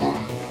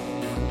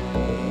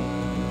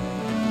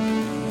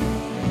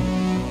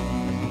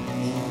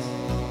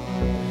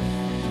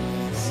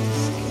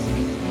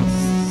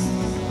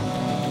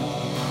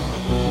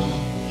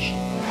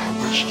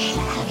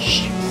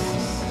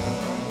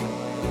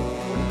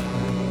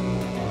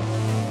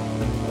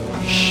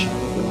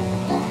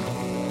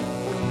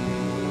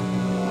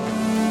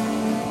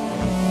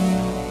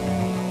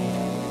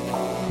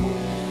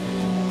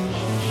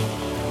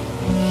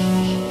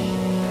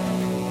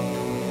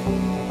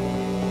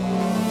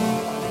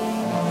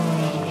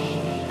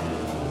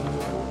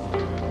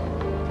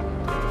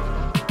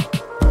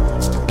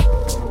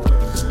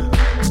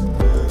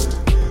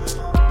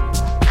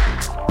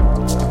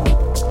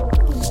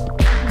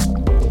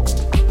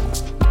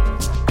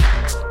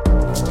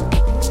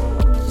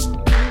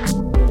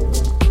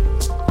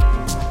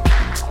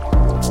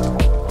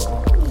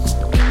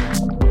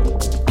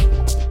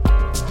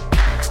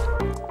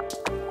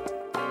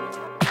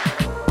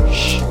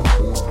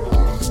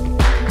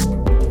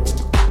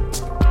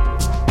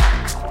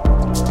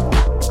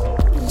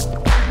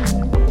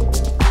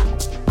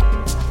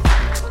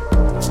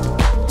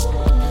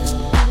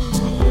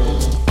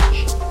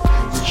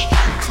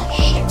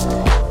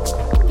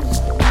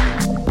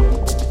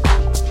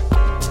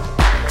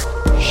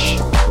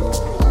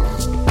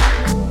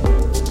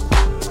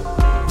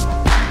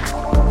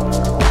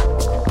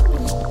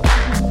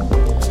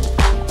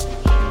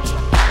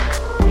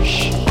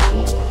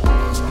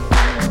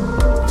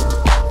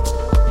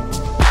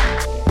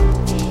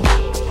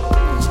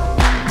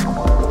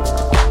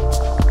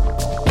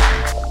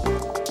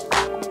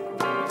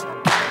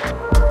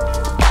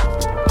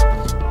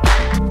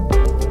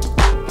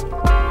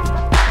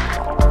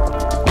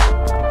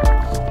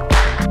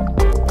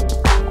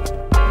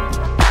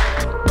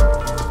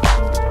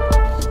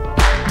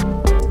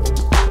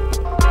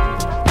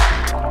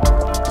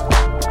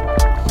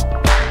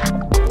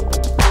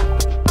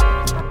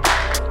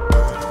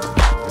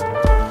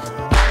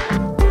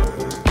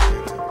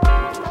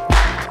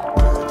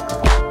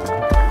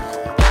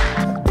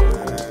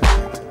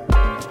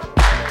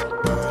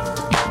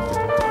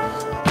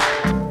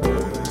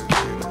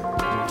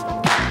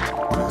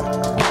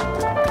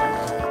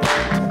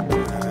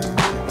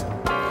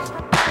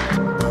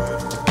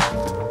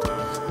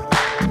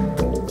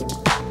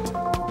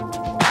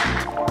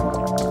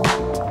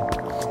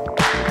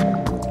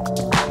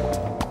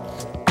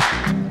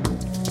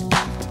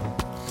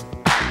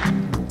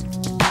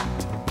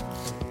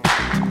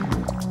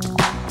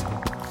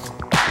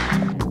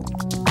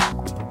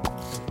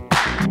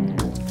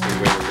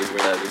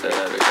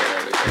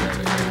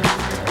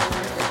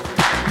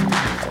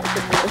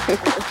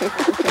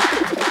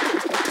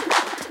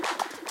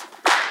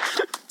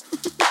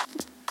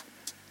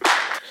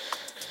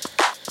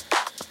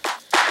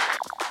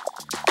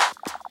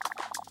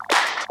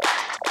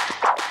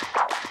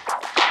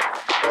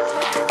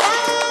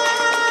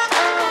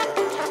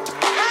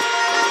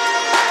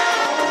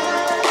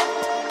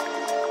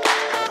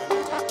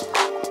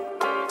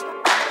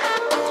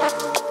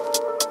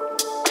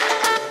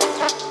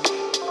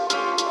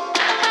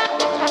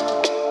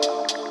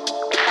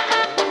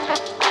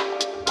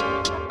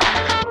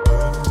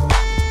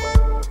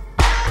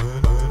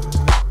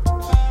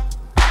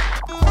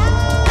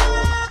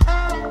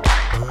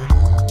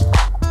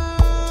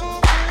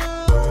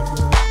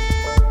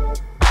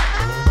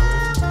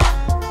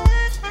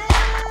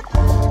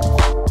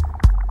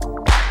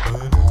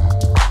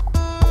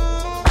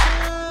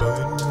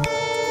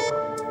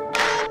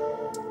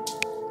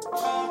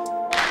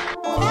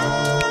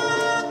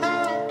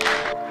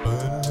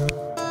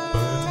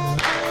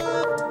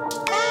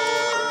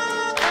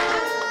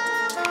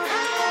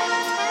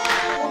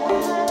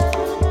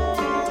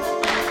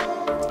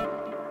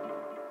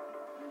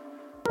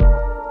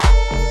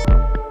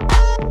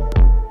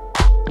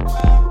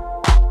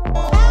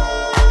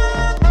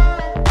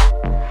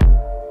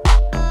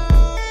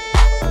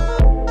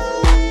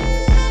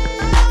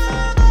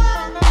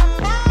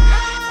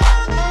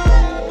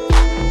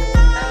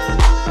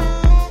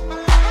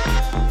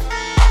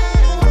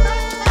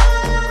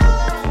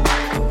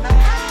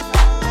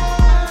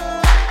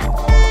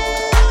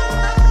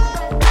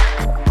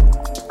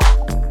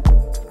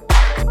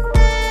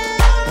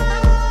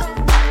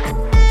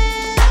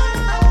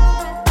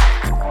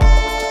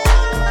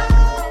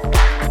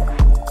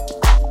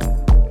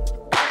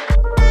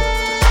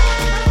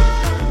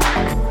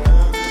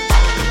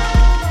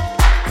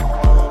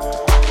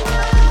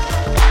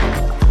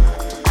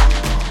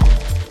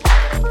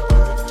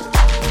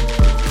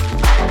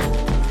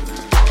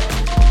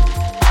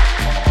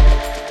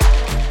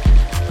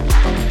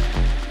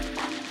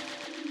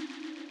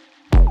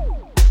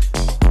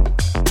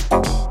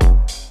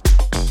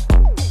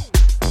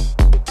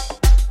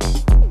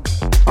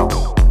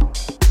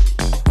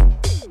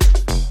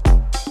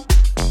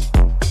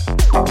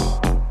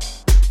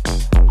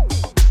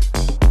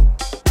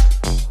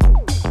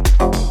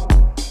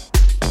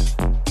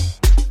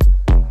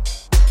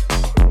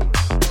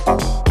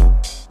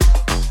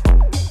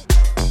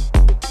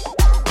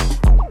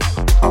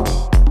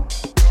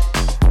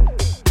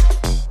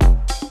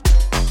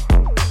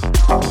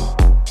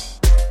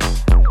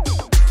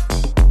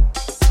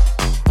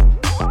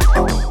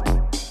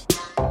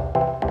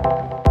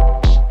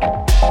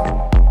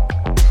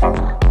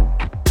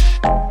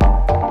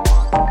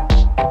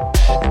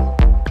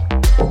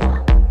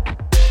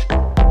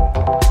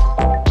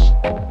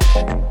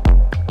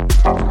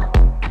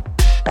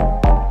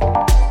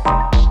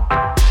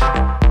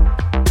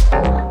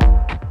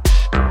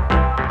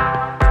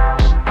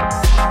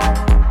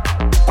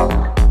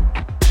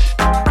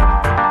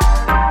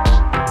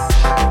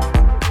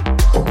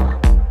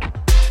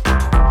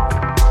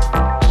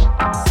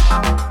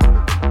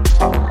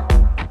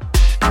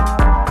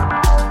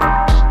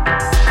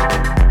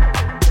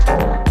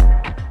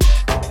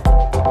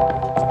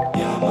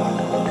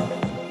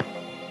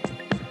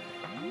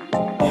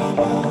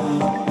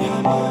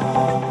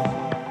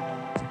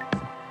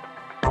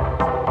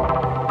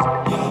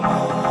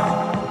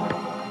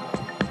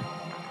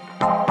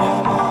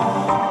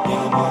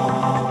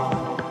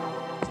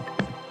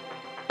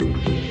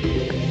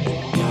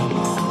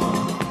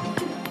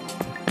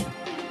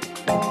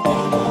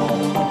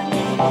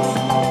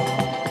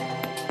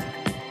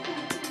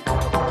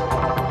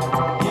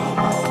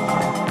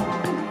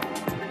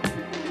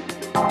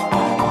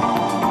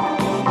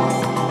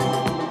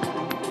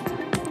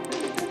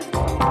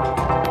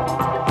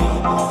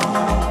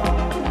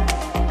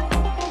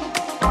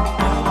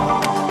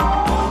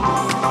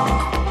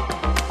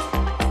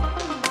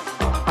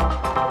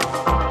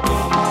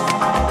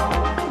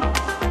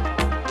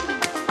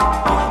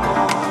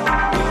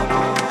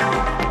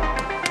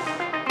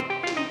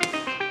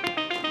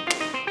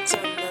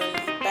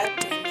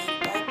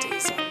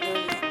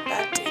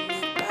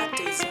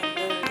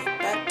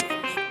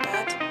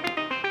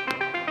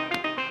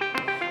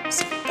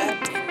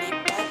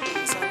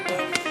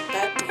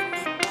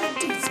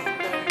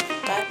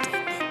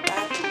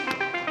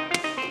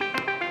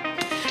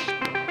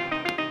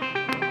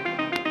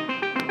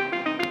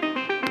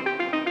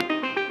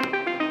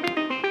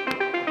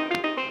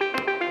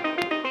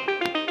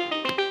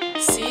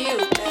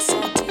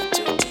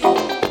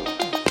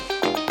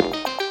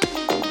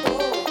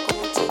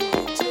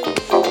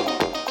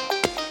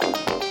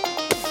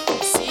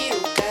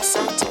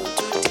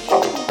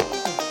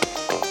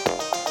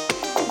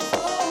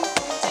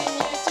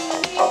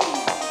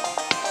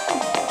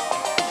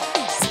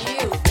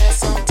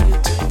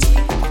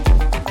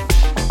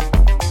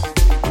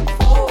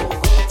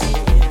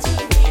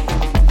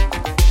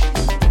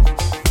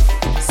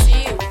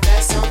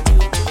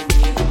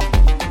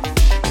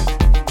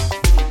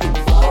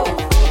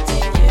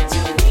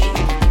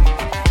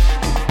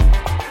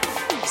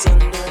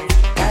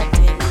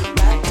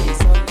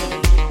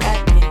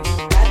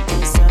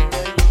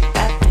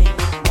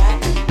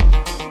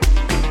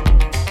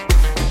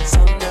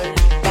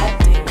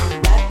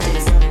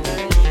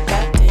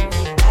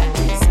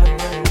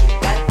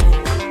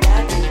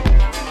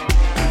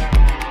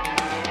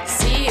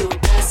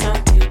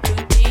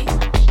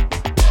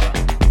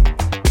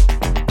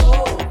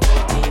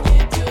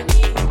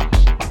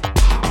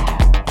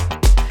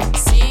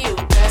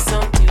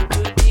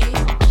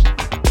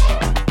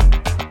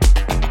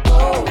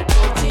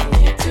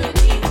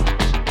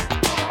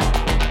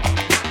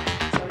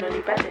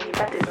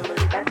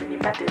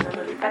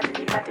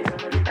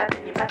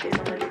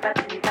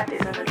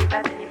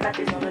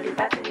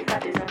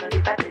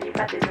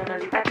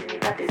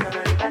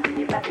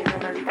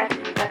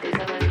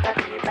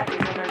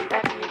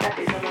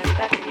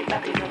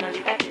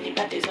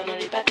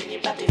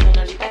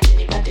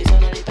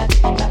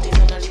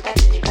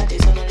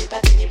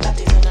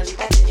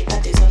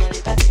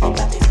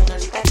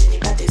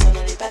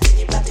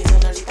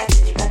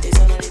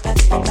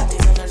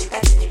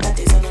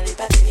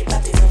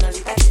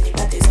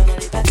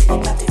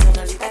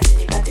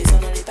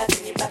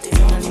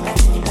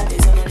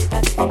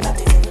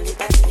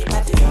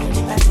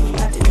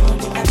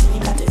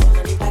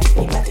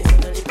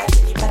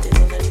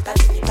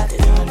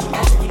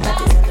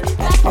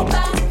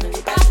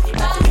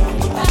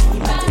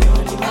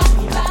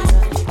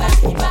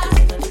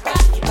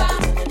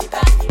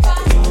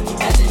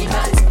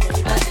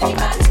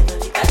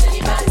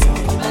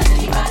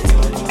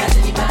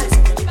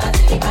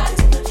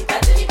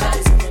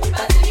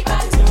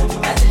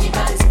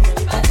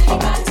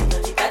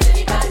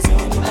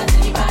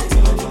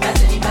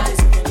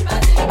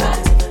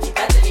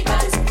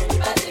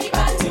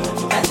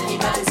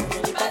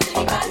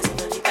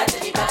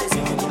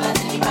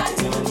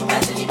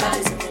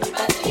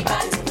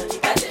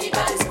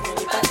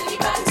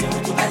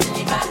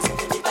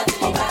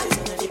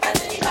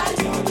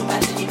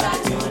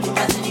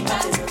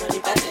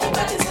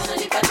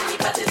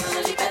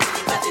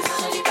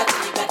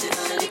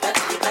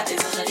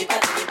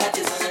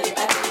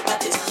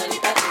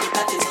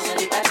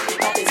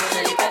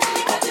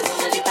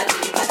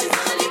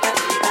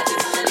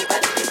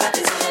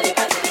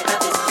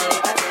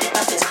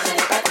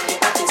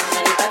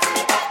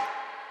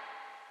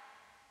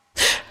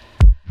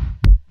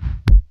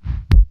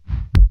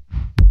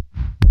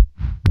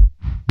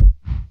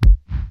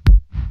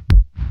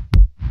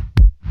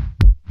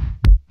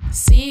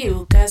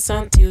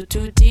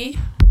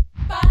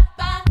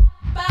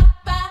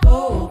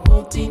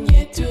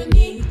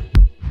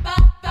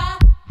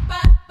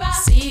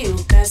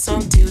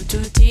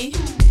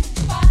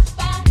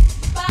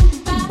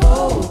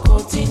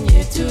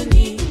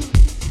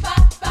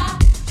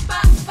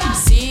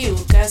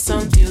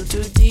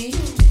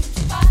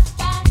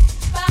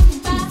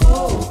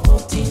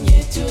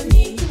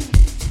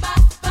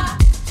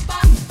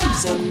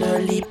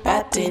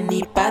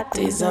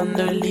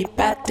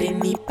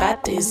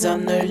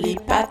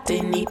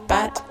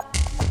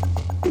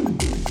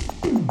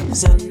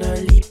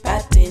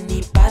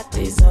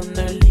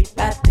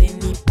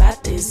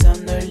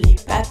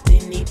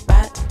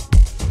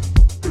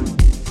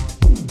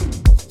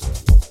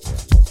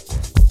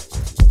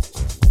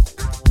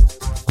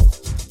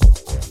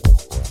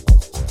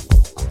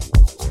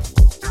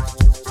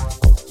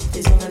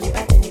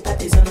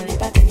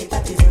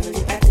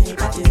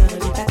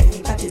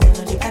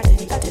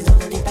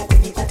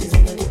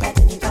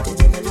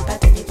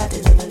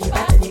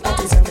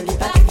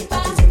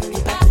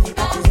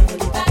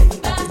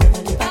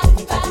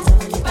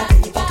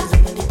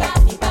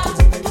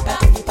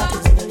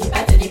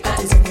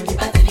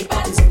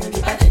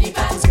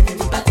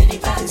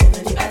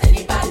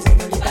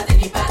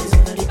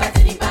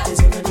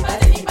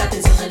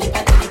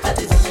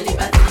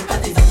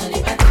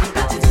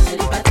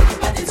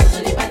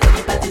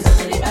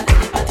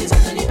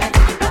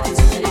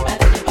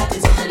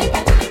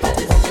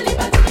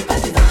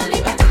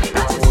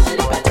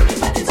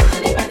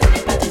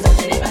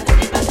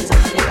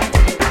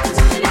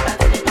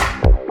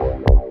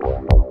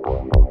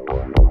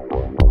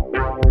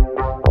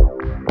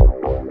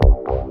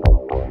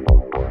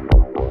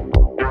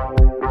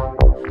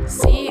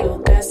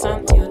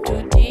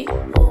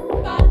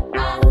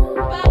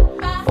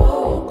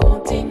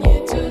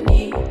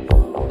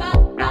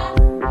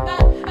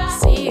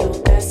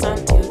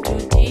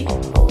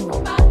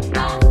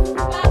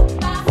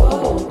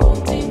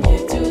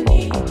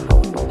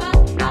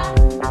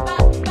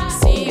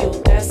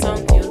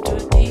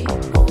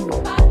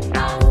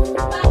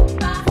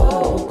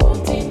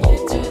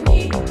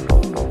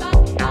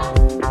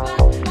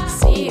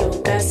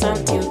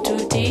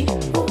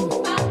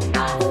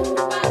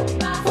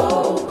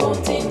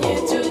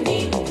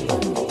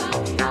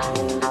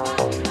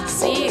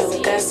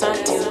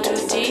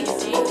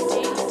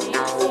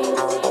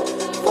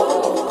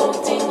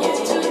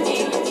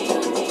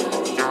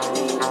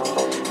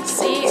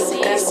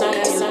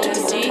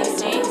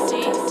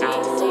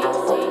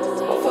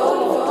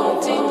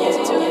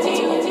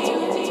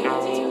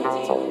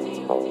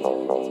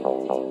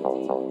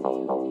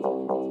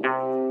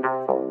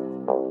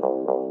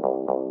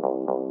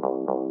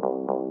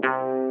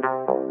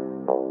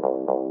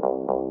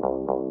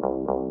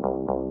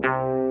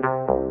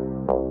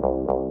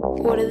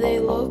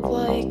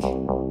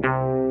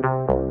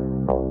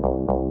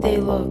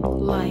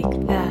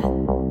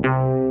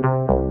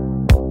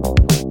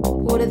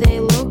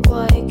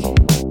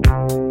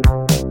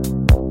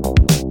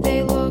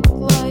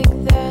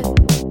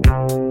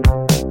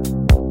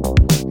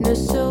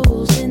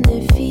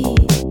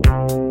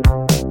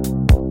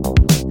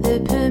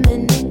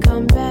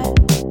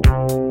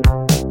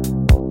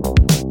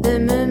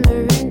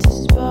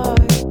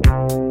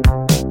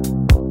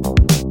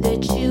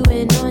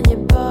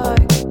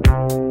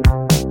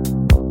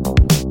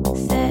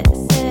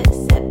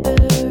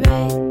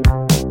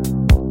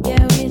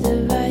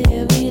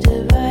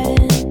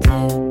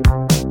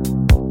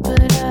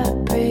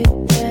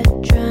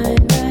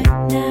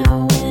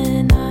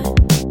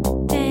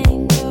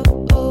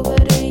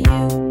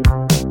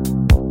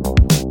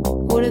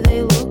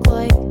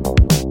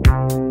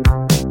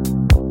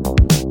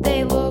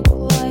 They look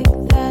like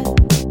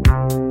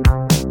that.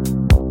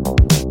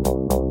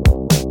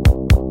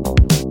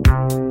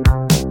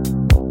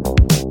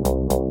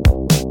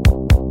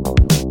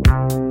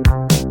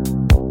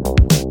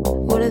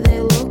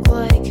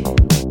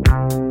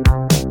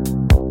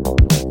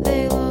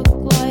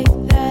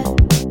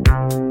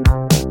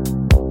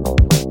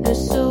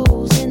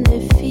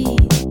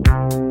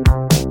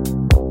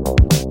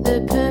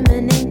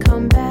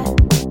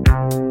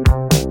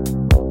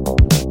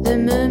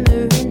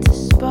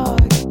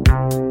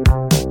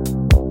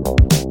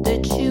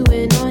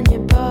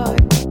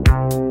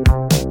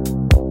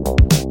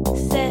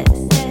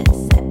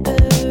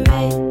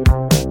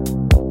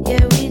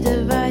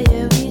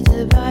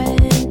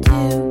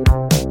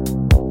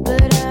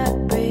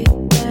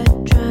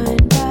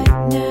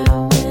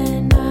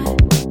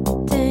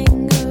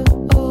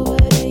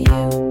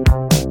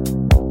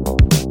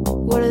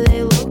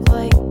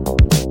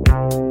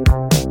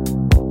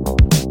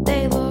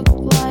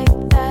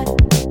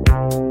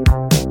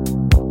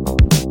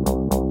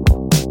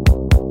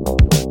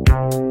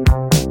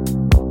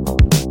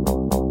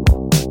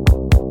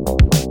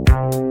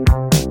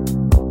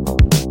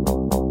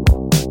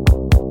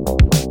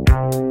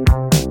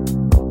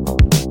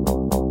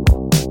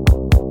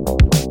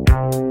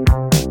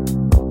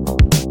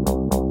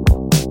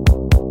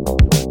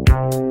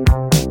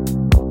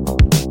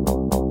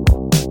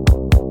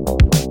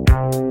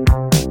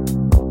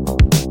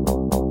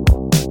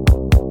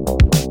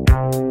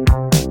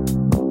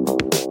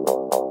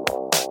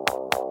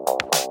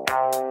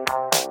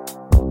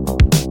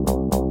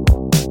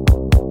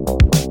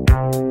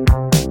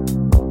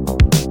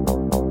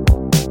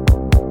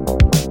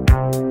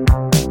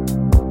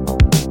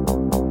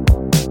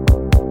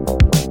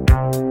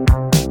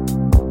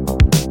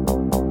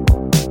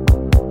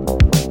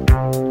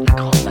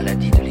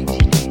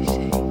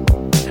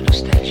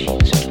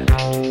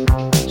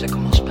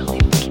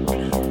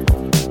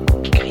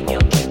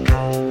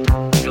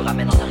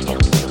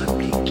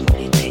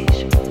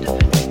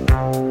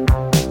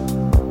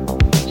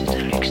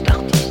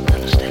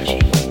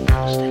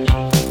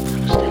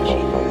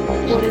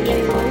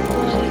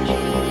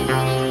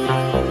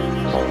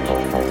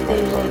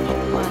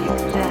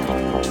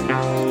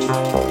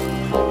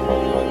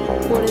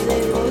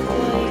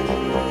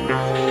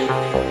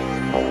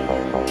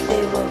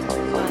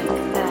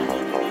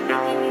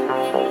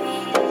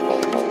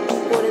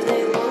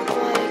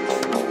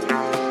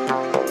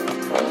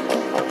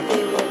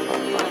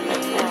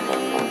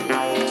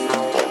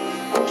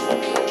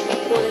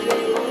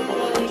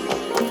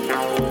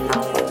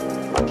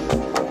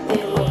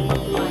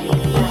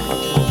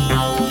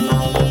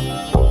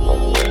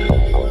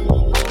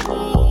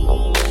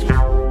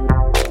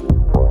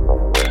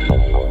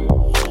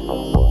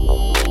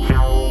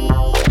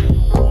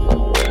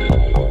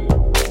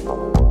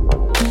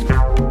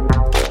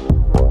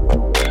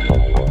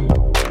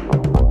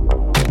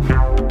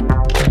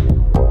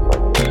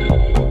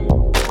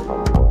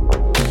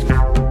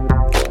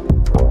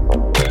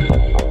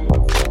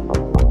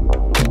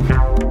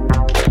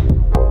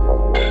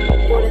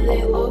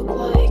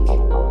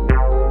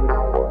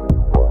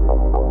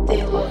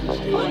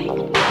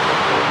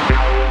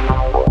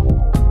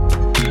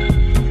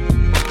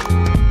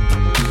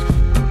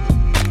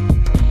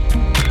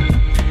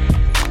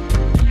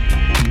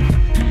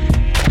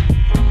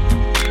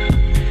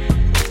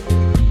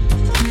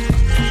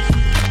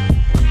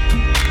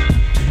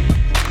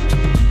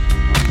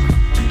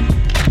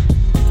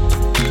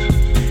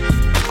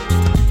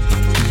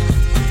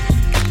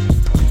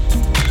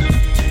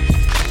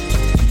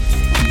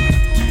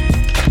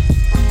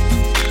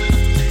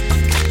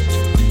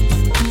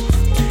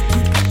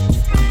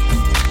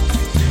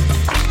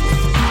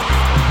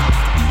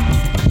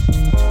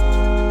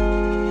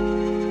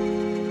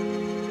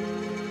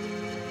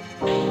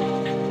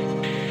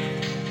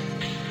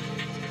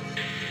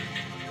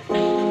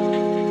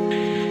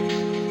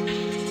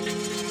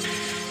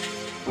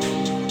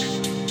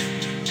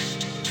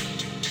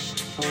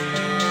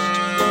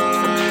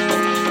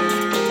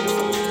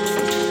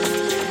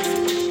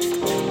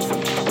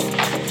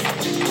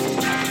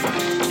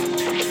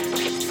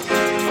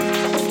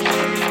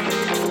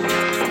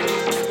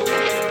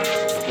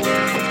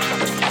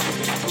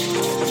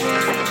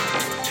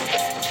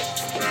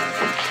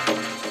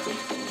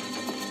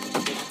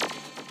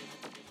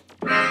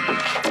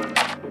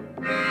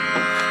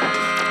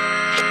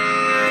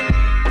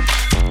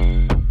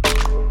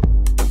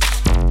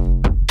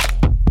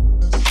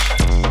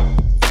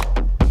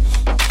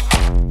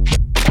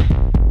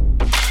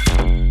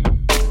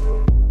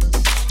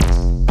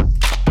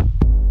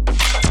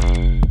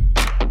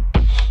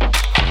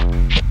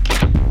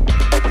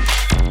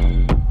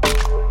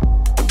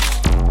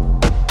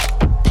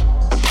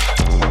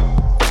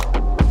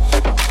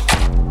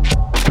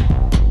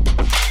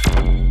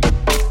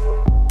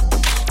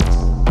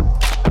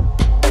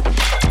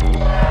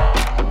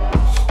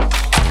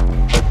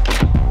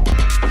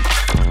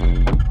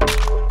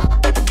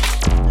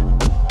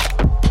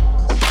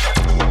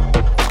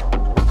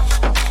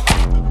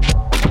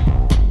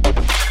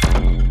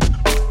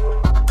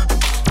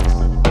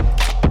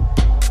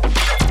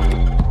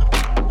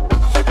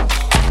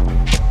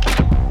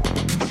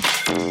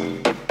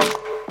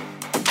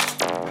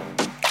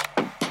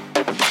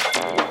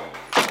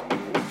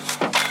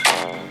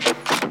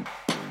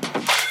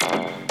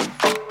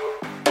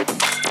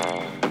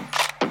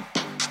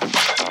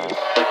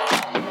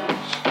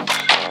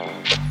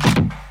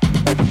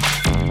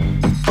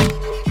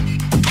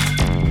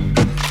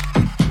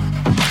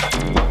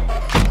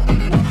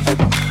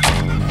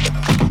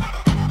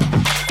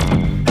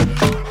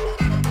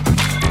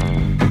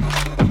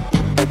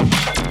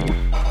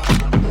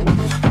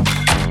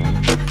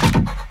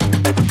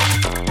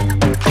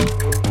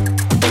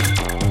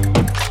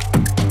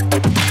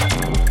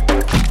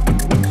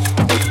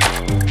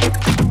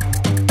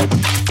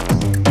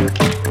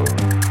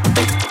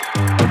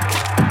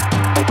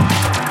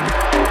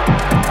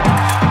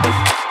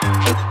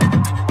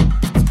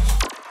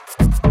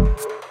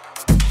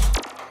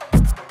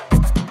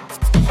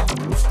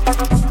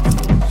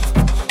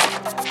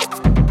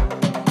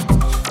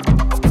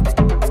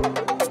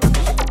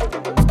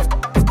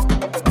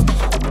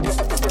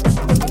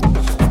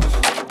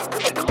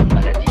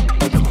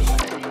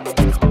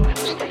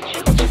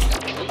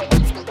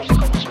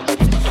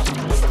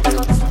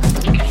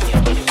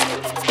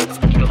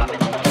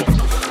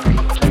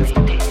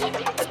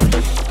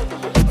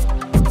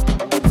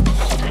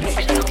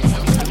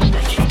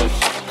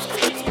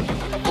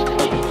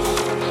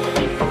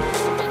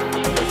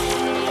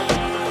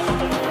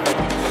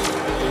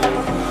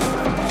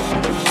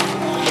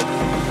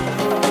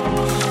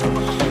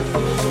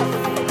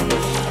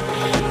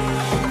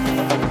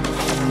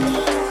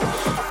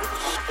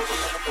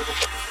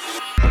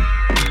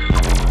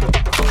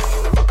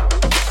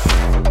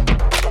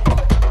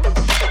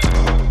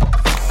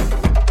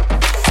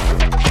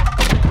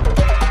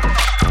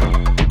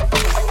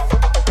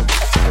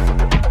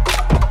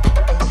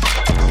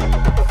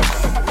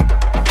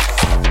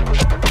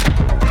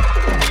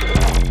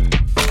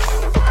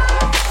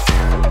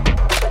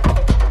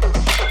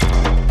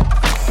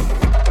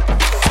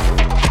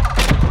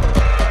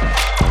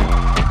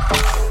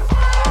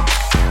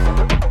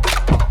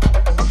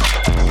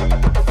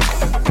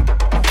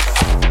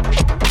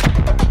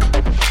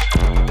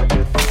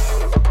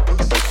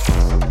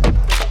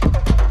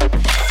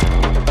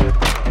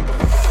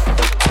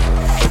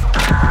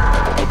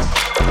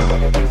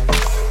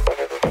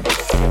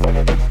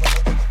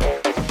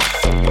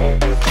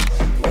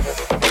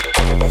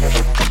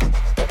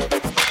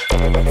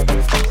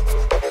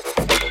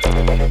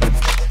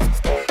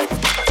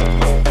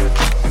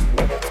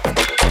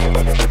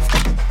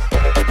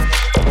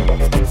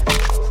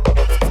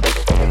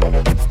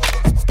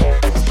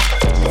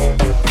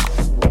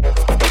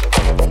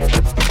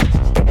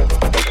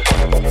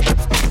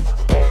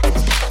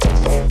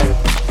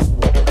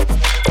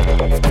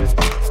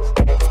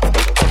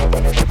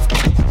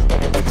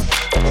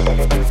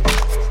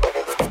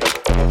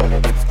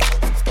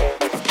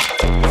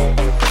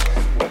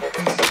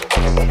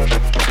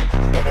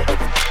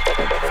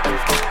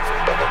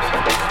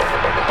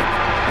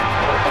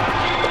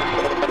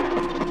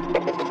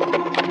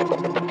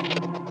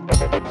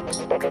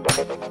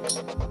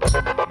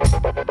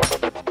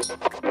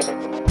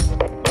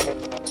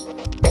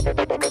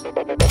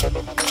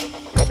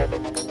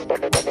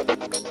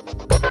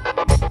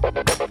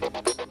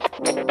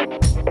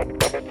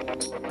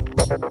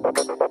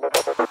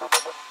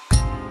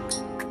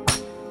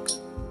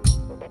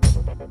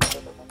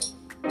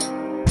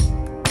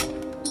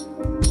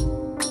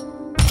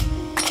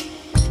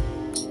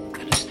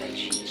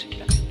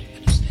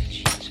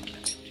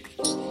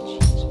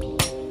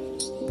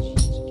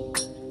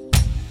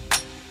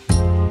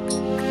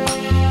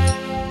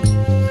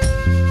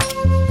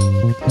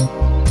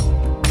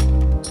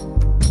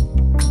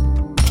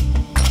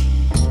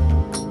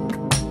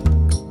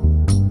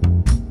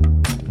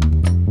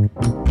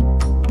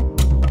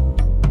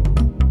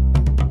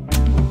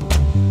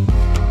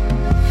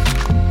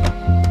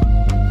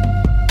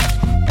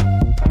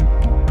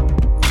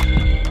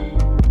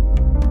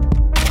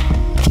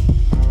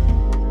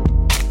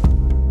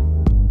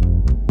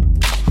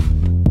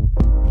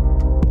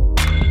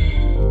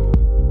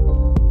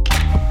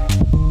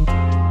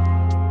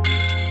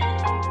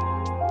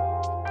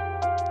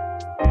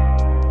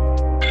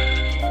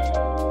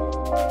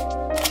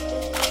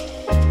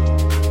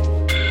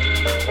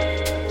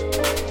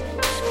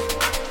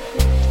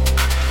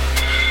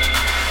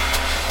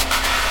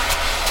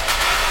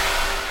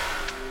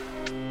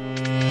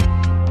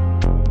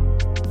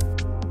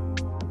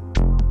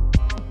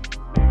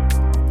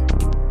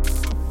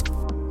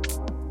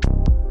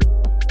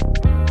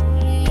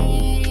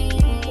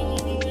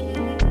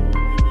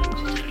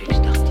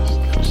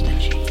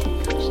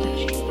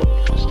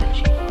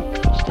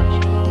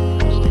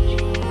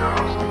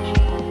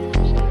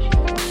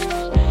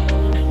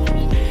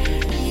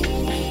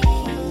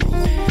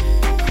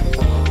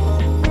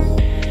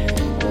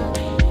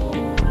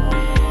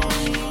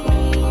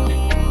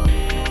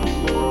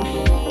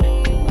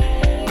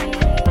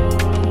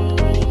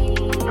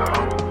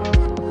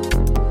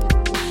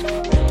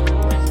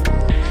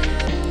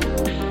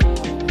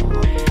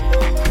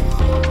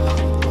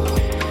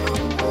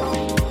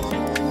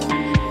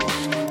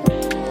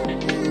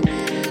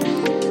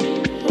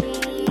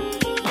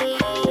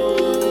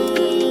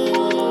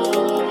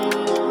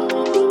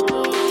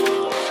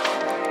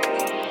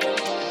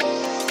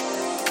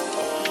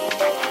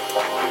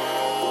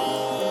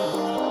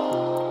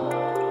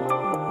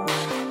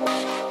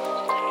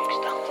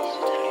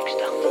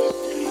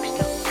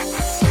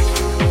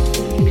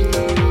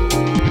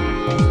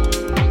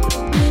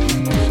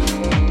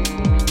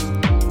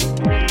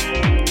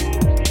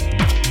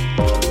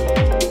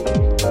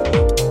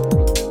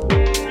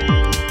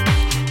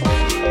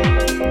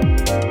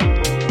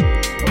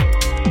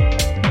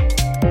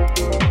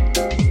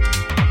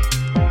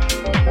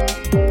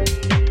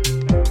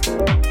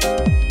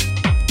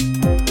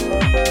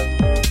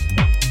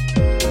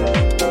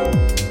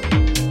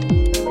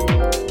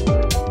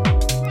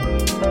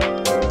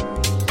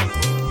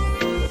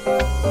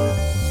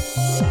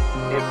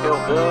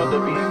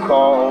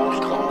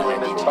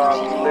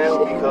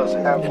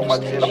 half of my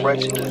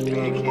generation is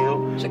being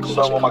killed.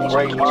 Some of my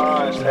great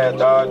minds had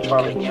died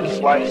trying to get a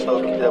slice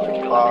of the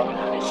devil's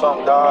pie.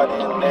 Some died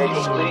in their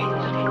sleep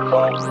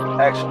from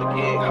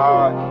actually getting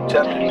high,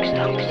 telling me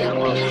they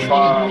was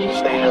trying to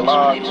stay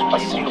alive. I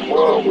see the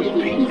world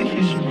repeat the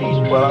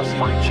history, but I see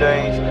the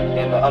change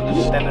in the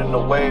understanding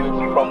away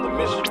from the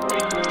mystery.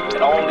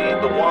 And only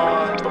the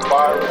one, the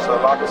virus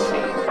that I can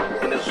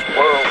see in this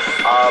world,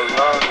 I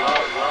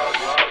learned.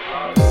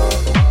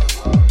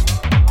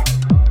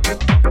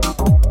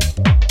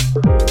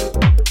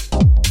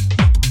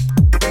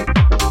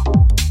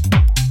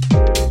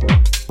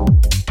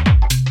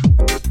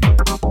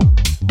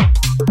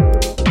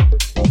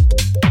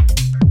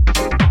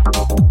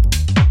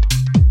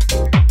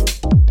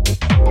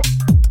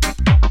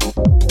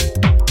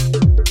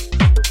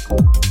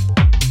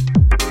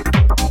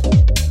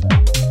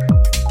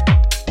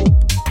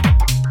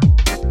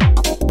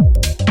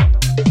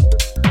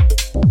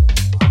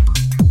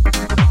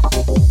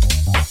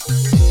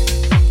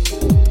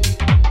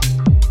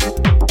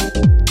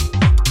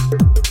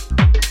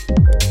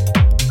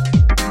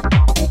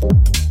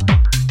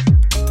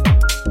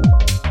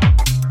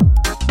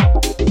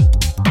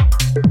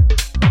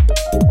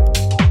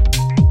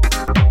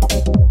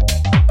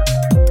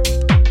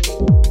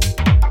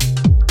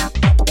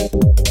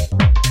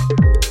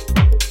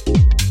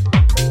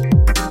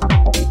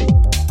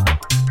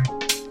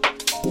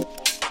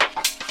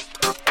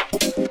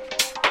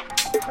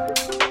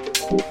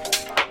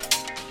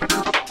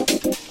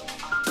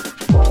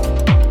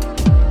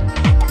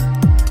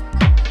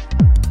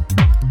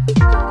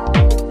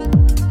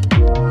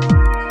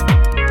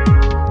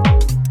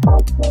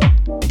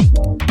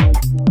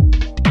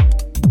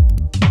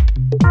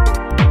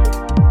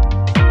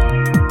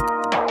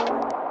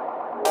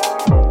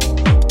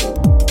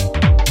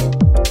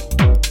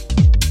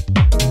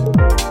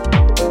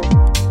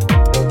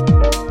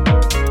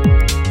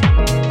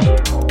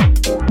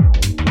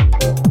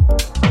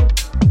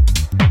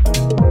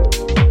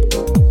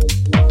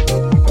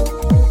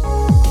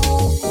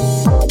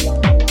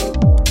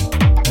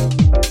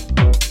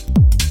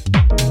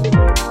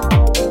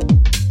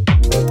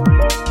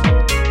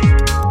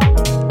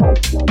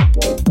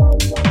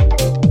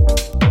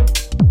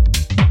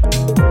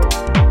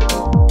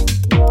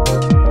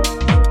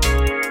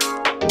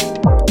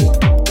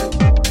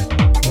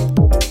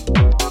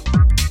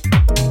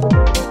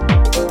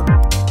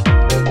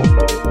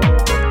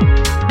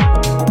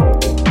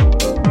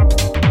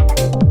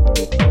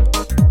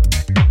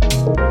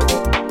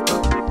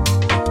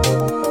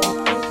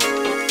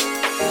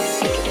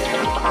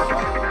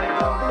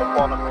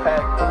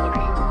 impact of the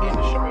meat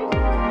industry.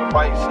 The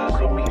prices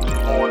of meat is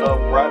going up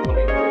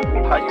rapidly.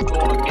 How you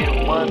gonna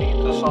give money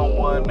to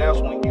someone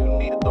else when you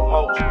need it the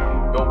most?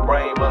 Your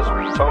brain must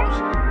be toast,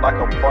 like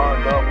a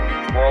burned up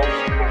beef roast.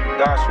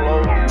 Die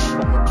slowly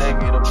from a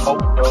negative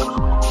overdose.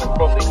 And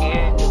from the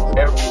end,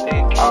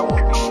 everything I will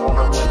be on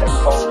the winning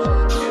post.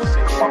 This is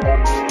my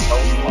opening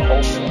note, my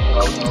opening note,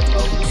 my opening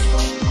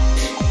note.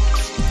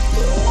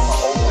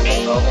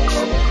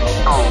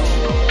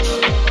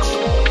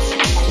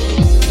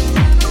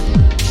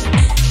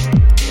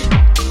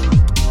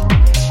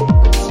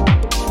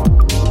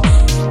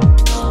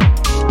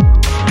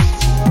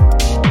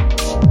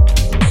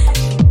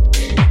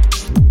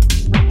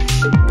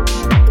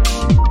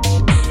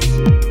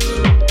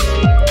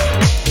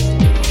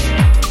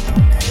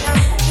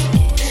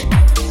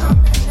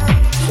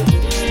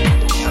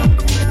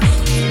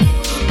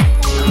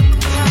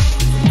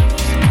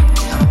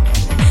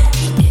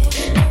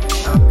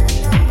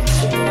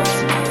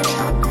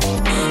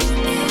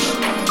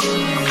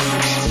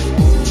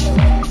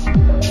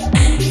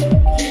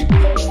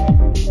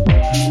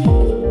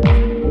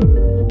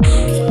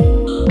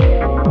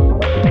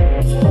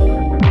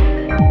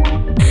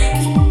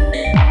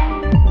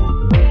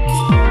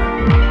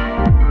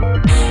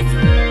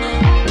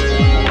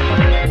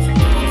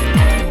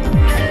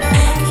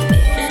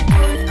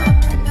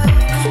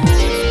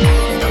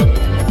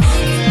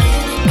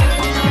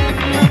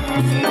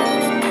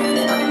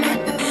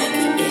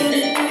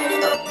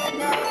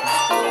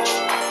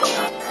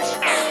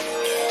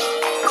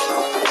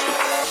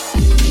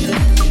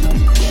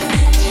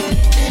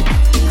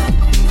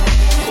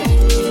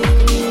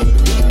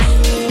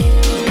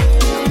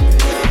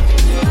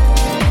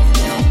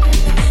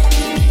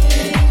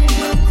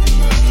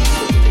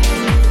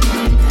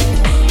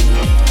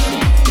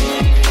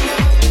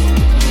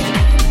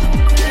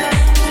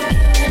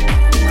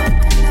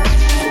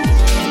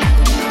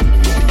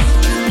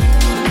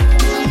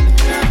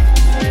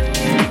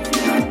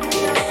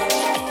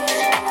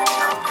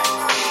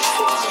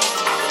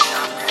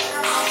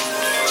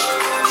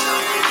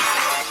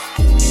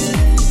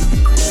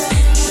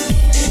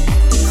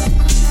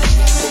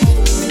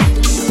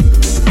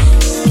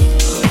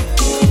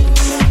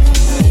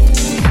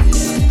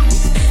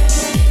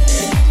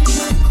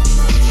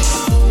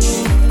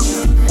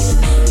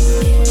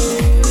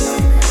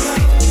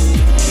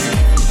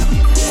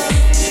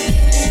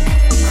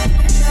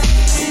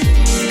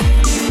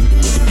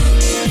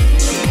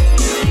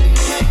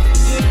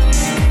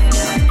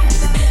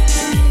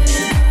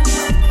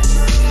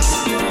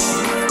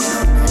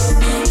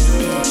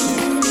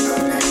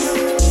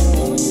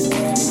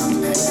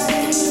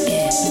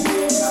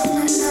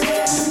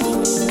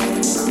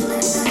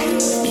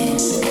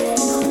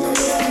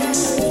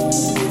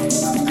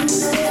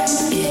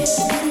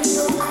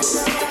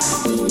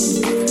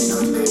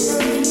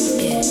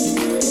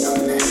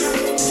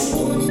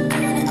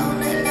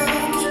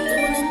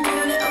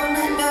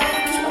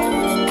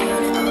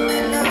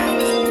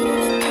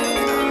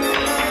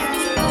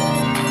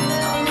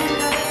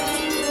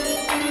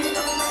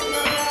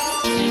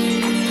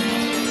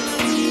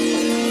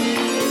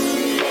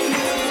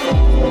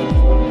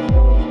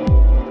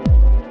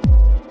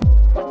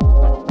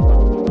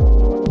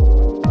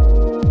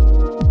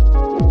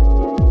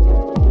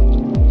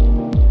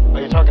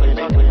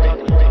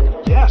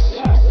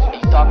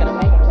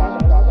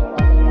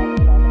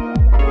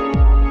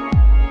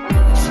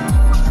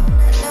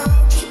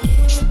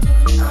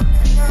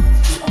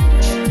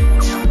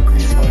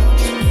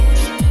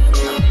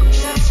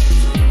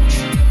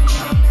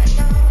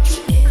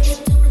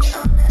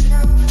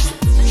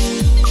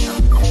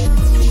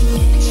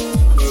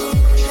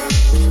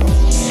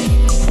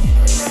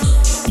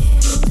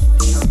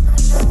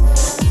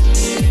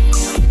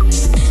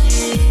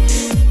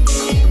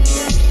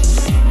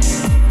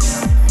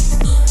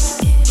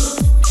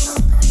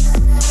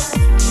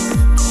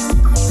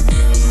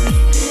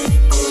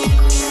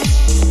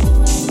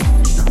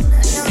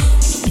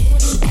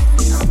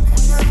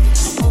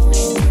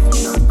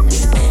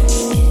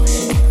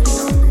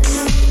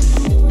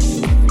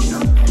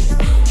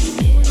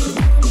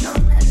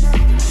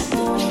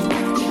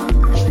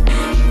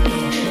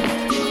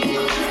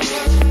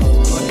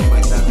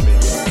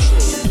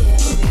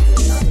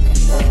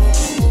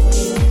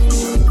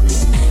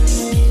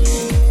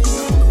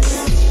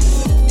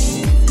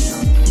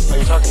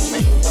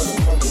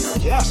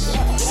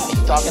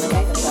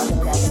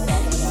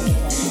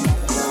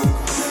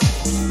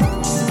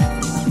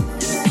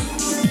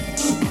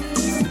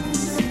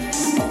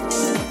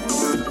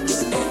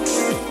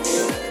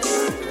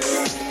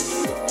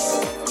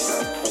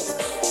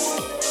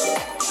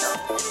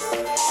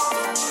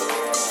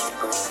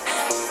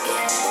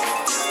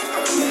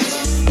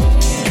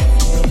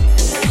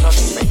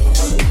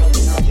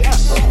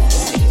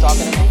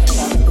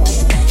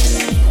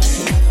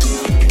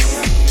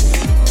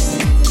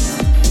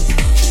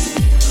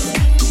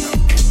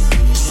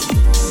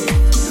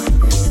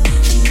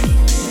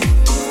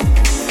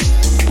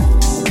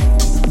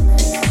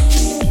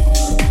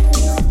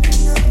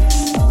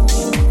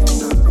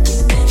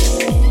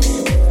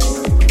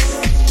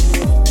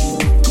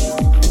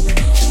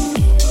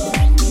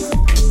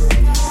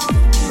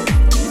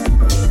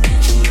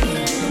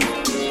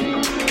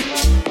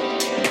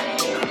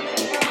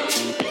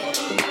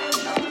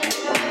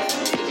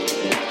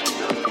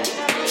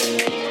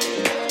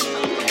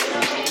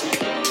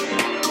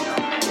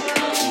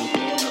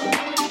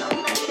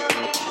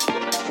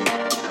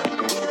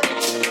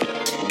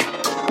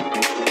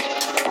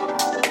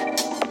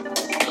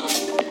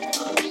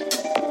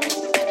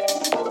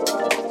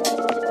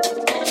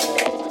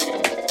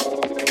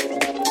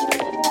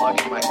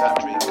 in my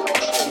country come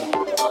true.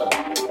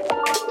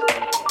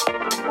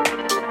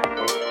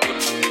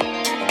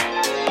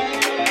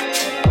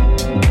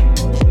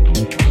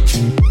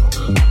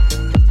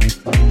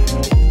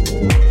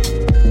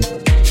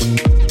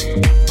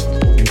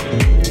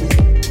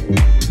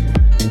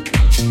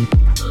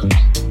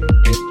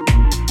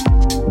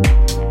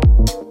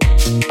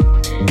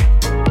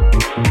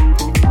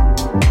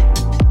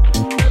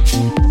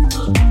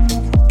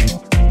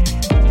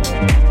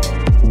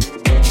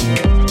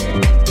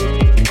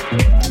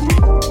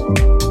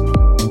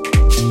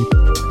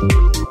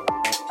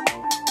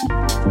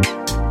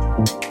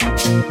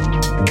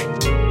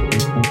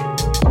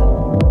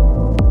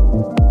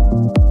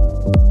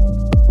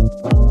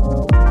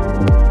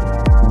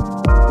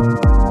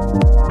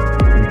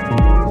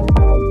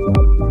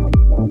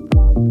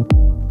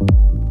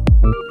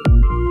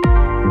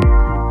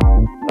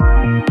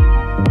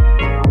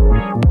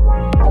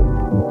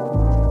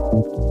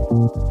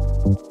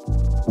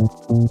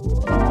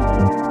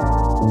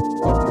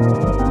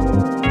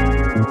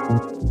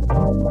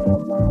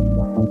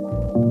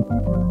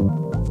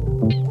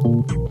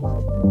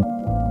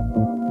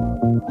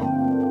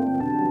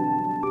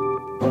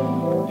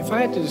 If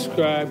I had to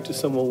describe to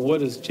someone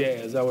what is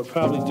jazz, I would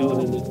probably do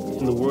it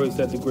in the words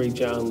that the great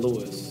John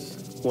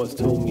Lewis once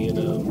told me in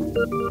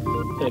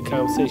a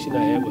conversation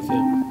I had with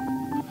him.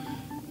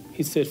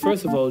 He said,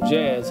 first of all,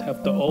 jazz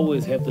have to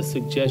always have the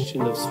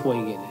suggestion of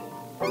swing in it,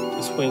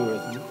 the swing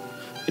rhythm.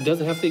 It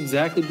doesn't have to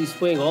exactly be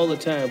swing all the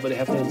time, but it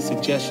has to have the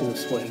suggestion of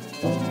swing.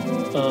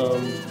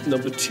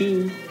 Number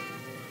two,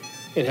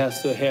 it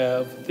has to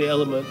have the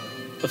element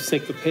of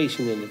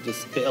syncopation in it,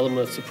 the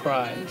element of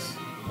surprise.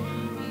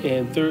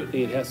 And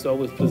thirdly, it has to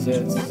always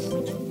possess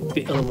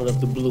the element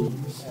of the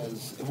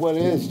blues. What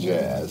is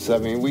jazz? I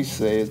mean, we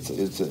say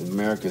it's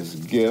America's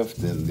gift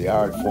and the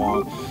art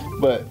form,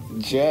 but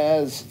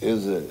jazz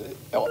is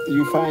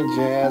you find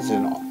jazz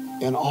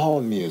in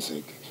all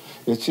music.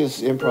 It's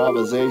just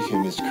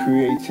improvisation, it's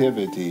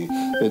creativity,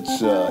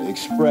 it's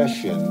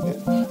expression,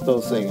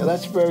 those things. And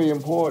that's very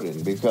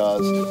important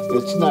because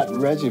it's not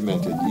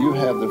regimented. You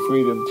have the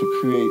freedom to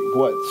create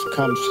what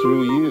comes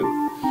through you.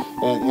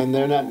 And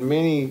there are not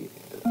many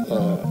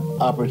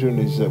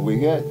opportunities that we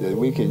get that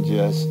we can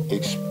just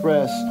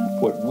express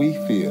what we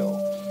feel.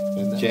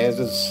 And jazz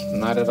is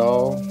not at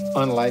all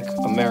unlike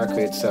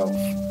America itself,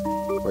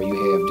 where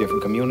you have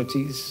different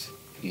communities,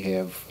 you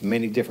have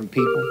many different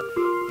people,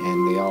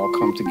 and they all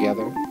come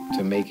together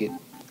to make it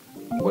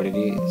what it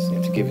is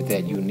and to give it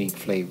that unique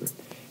flavor.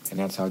 And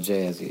that's how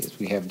jazz is.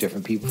 We have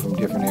different people from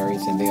different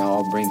areas, and they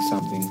all bring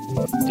something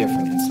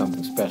different and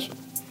something special.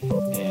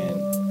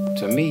 And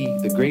to me,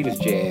 the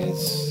greatest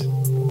jazz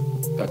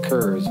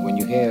occurs when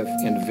you have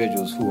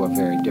individuals who are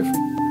very different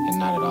and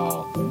not at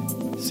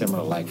all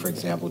similar, like, for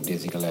example,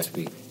 Dizzy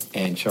Gillespie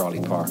and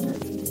Charlie Parker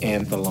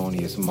and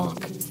Thelonious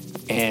Monk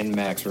and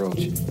Max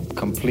Roach,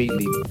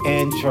 completely,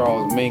 and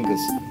Charles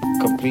Mingus,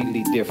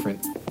 completely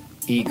different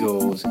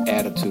egos,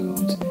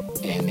 attitudes,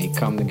 and they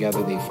come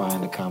together, they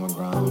find a common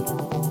ground,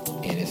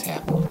 and it's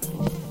happening.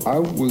 I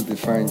will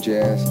define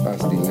jazz as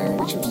the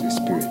language of the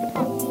spirit.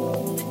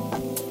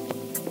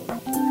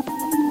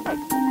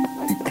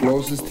 The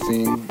closest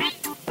thing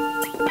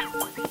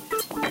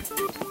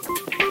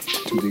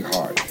to the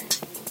heart.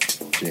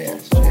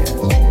 Jazz, jazz,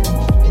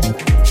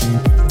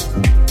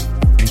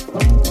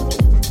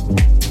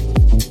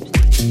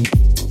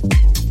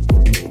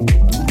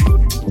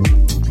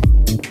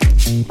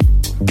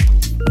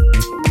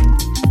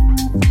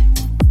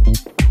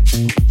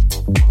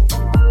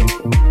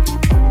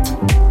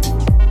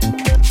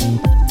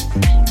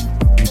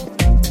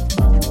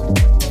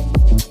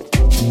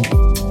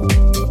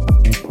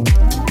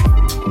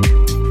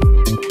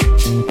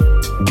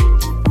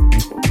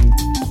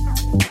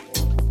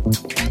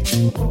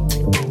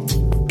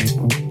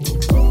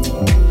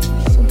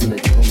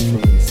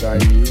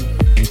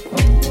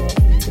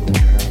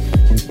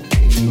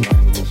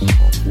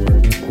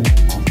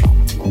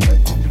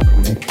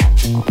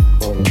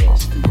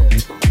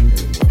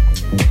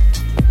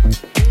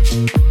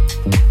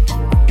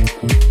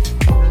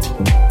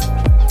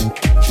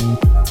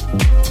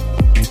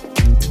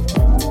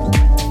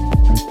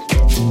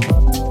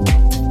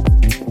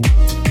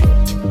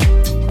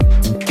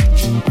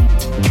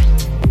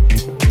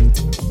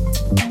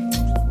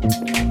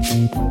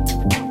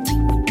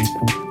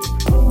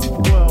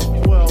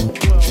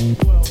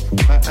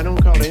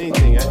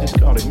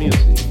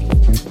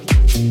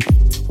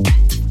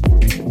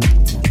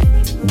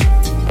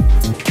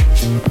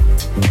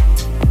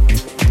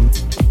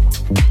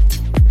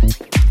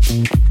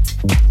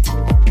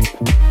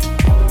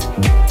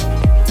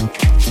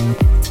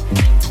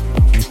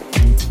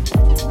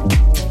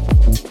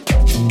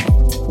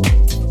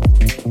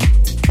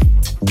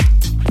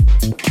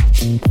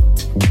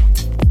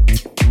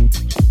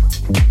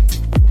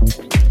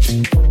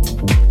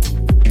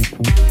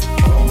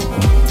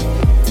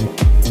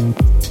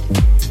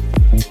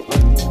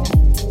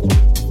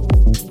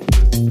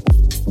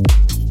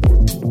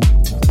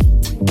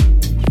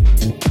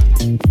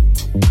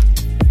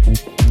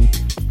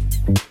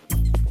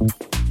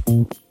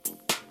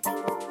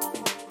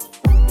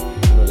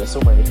 there's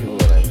so many people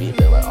that I meet,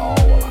 they're like, oh,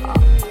 well,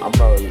 I'm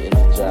not really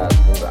into jazz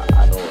because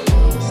I don't really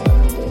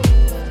understand it.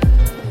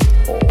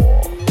 Or,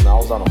 and I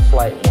was on a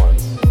flight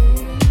once,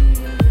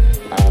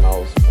 and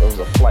it was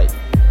a flight. I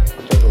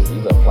think it was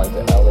either a flight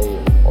to LA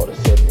or to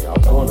Sydney. I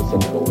was going to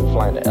Sydney, but we were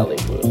flying to LA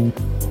first.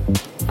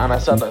 And I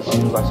said that, she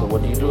was like, so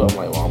what do you do? I'm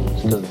like, well,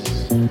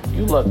 because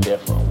you look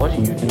different. What do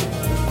you do?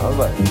 I was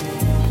like,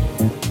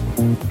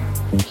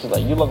 she's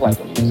like, you look like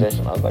a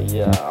musician. I was like,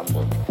 yeah, I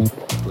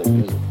play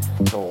music.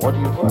 So what do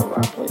you play?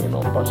 I play, a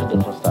bunch of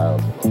different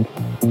styles,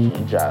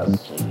 from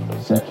jazz,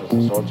 etc.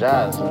 So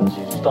jazz, and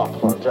she stopped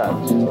playing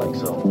jazz. She's like,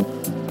 so,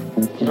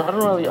 I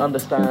don't really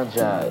understand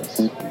jazz.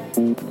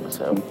 I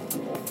said,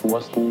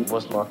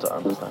 what's not to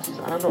understand? She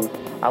said, I don't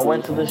know. I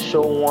went to this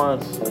show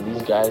once, and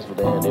these guys were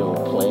there, and they were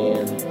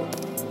playing,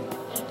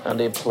 and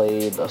they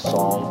played a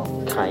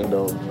song, kind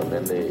of, and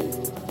then they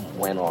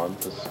went on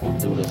to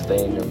do this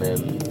thing, and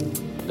then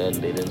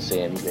they didn't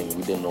say anything.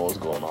 We didn't know what was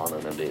going on,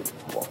 and then they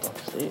walked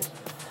off the stage.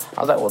 I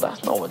was like, well,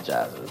 that's not what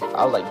jazz is.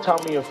 I was like, tell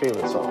me your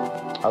favorite song.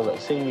 I was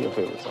like, sing me your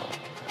favorite song.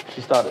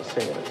 She started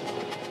singing it to me.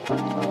 I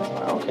was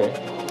like, okay.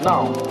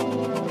 Now,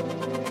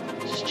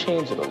 just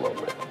change it a little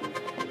bit.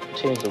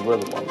 Change the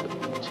rhythm of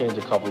it. Change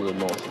a couple of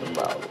notes in the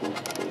mouth.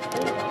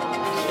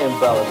 Just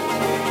embellish it.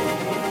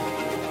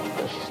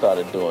 And she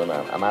started doing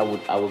that. And I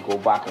would go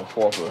back and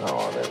forth with her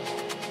on it.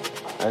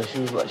 And she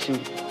was like,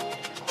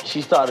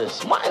 she started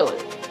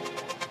smiling.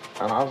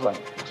 And I was like,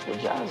 that's what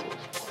jazz is.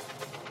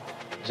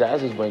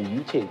 Jazz is when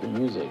you take the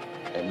music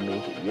and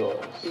make it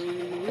yours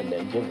and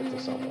then give it to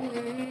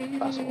someone.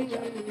 That's what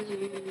jazz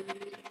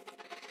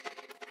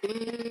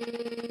is.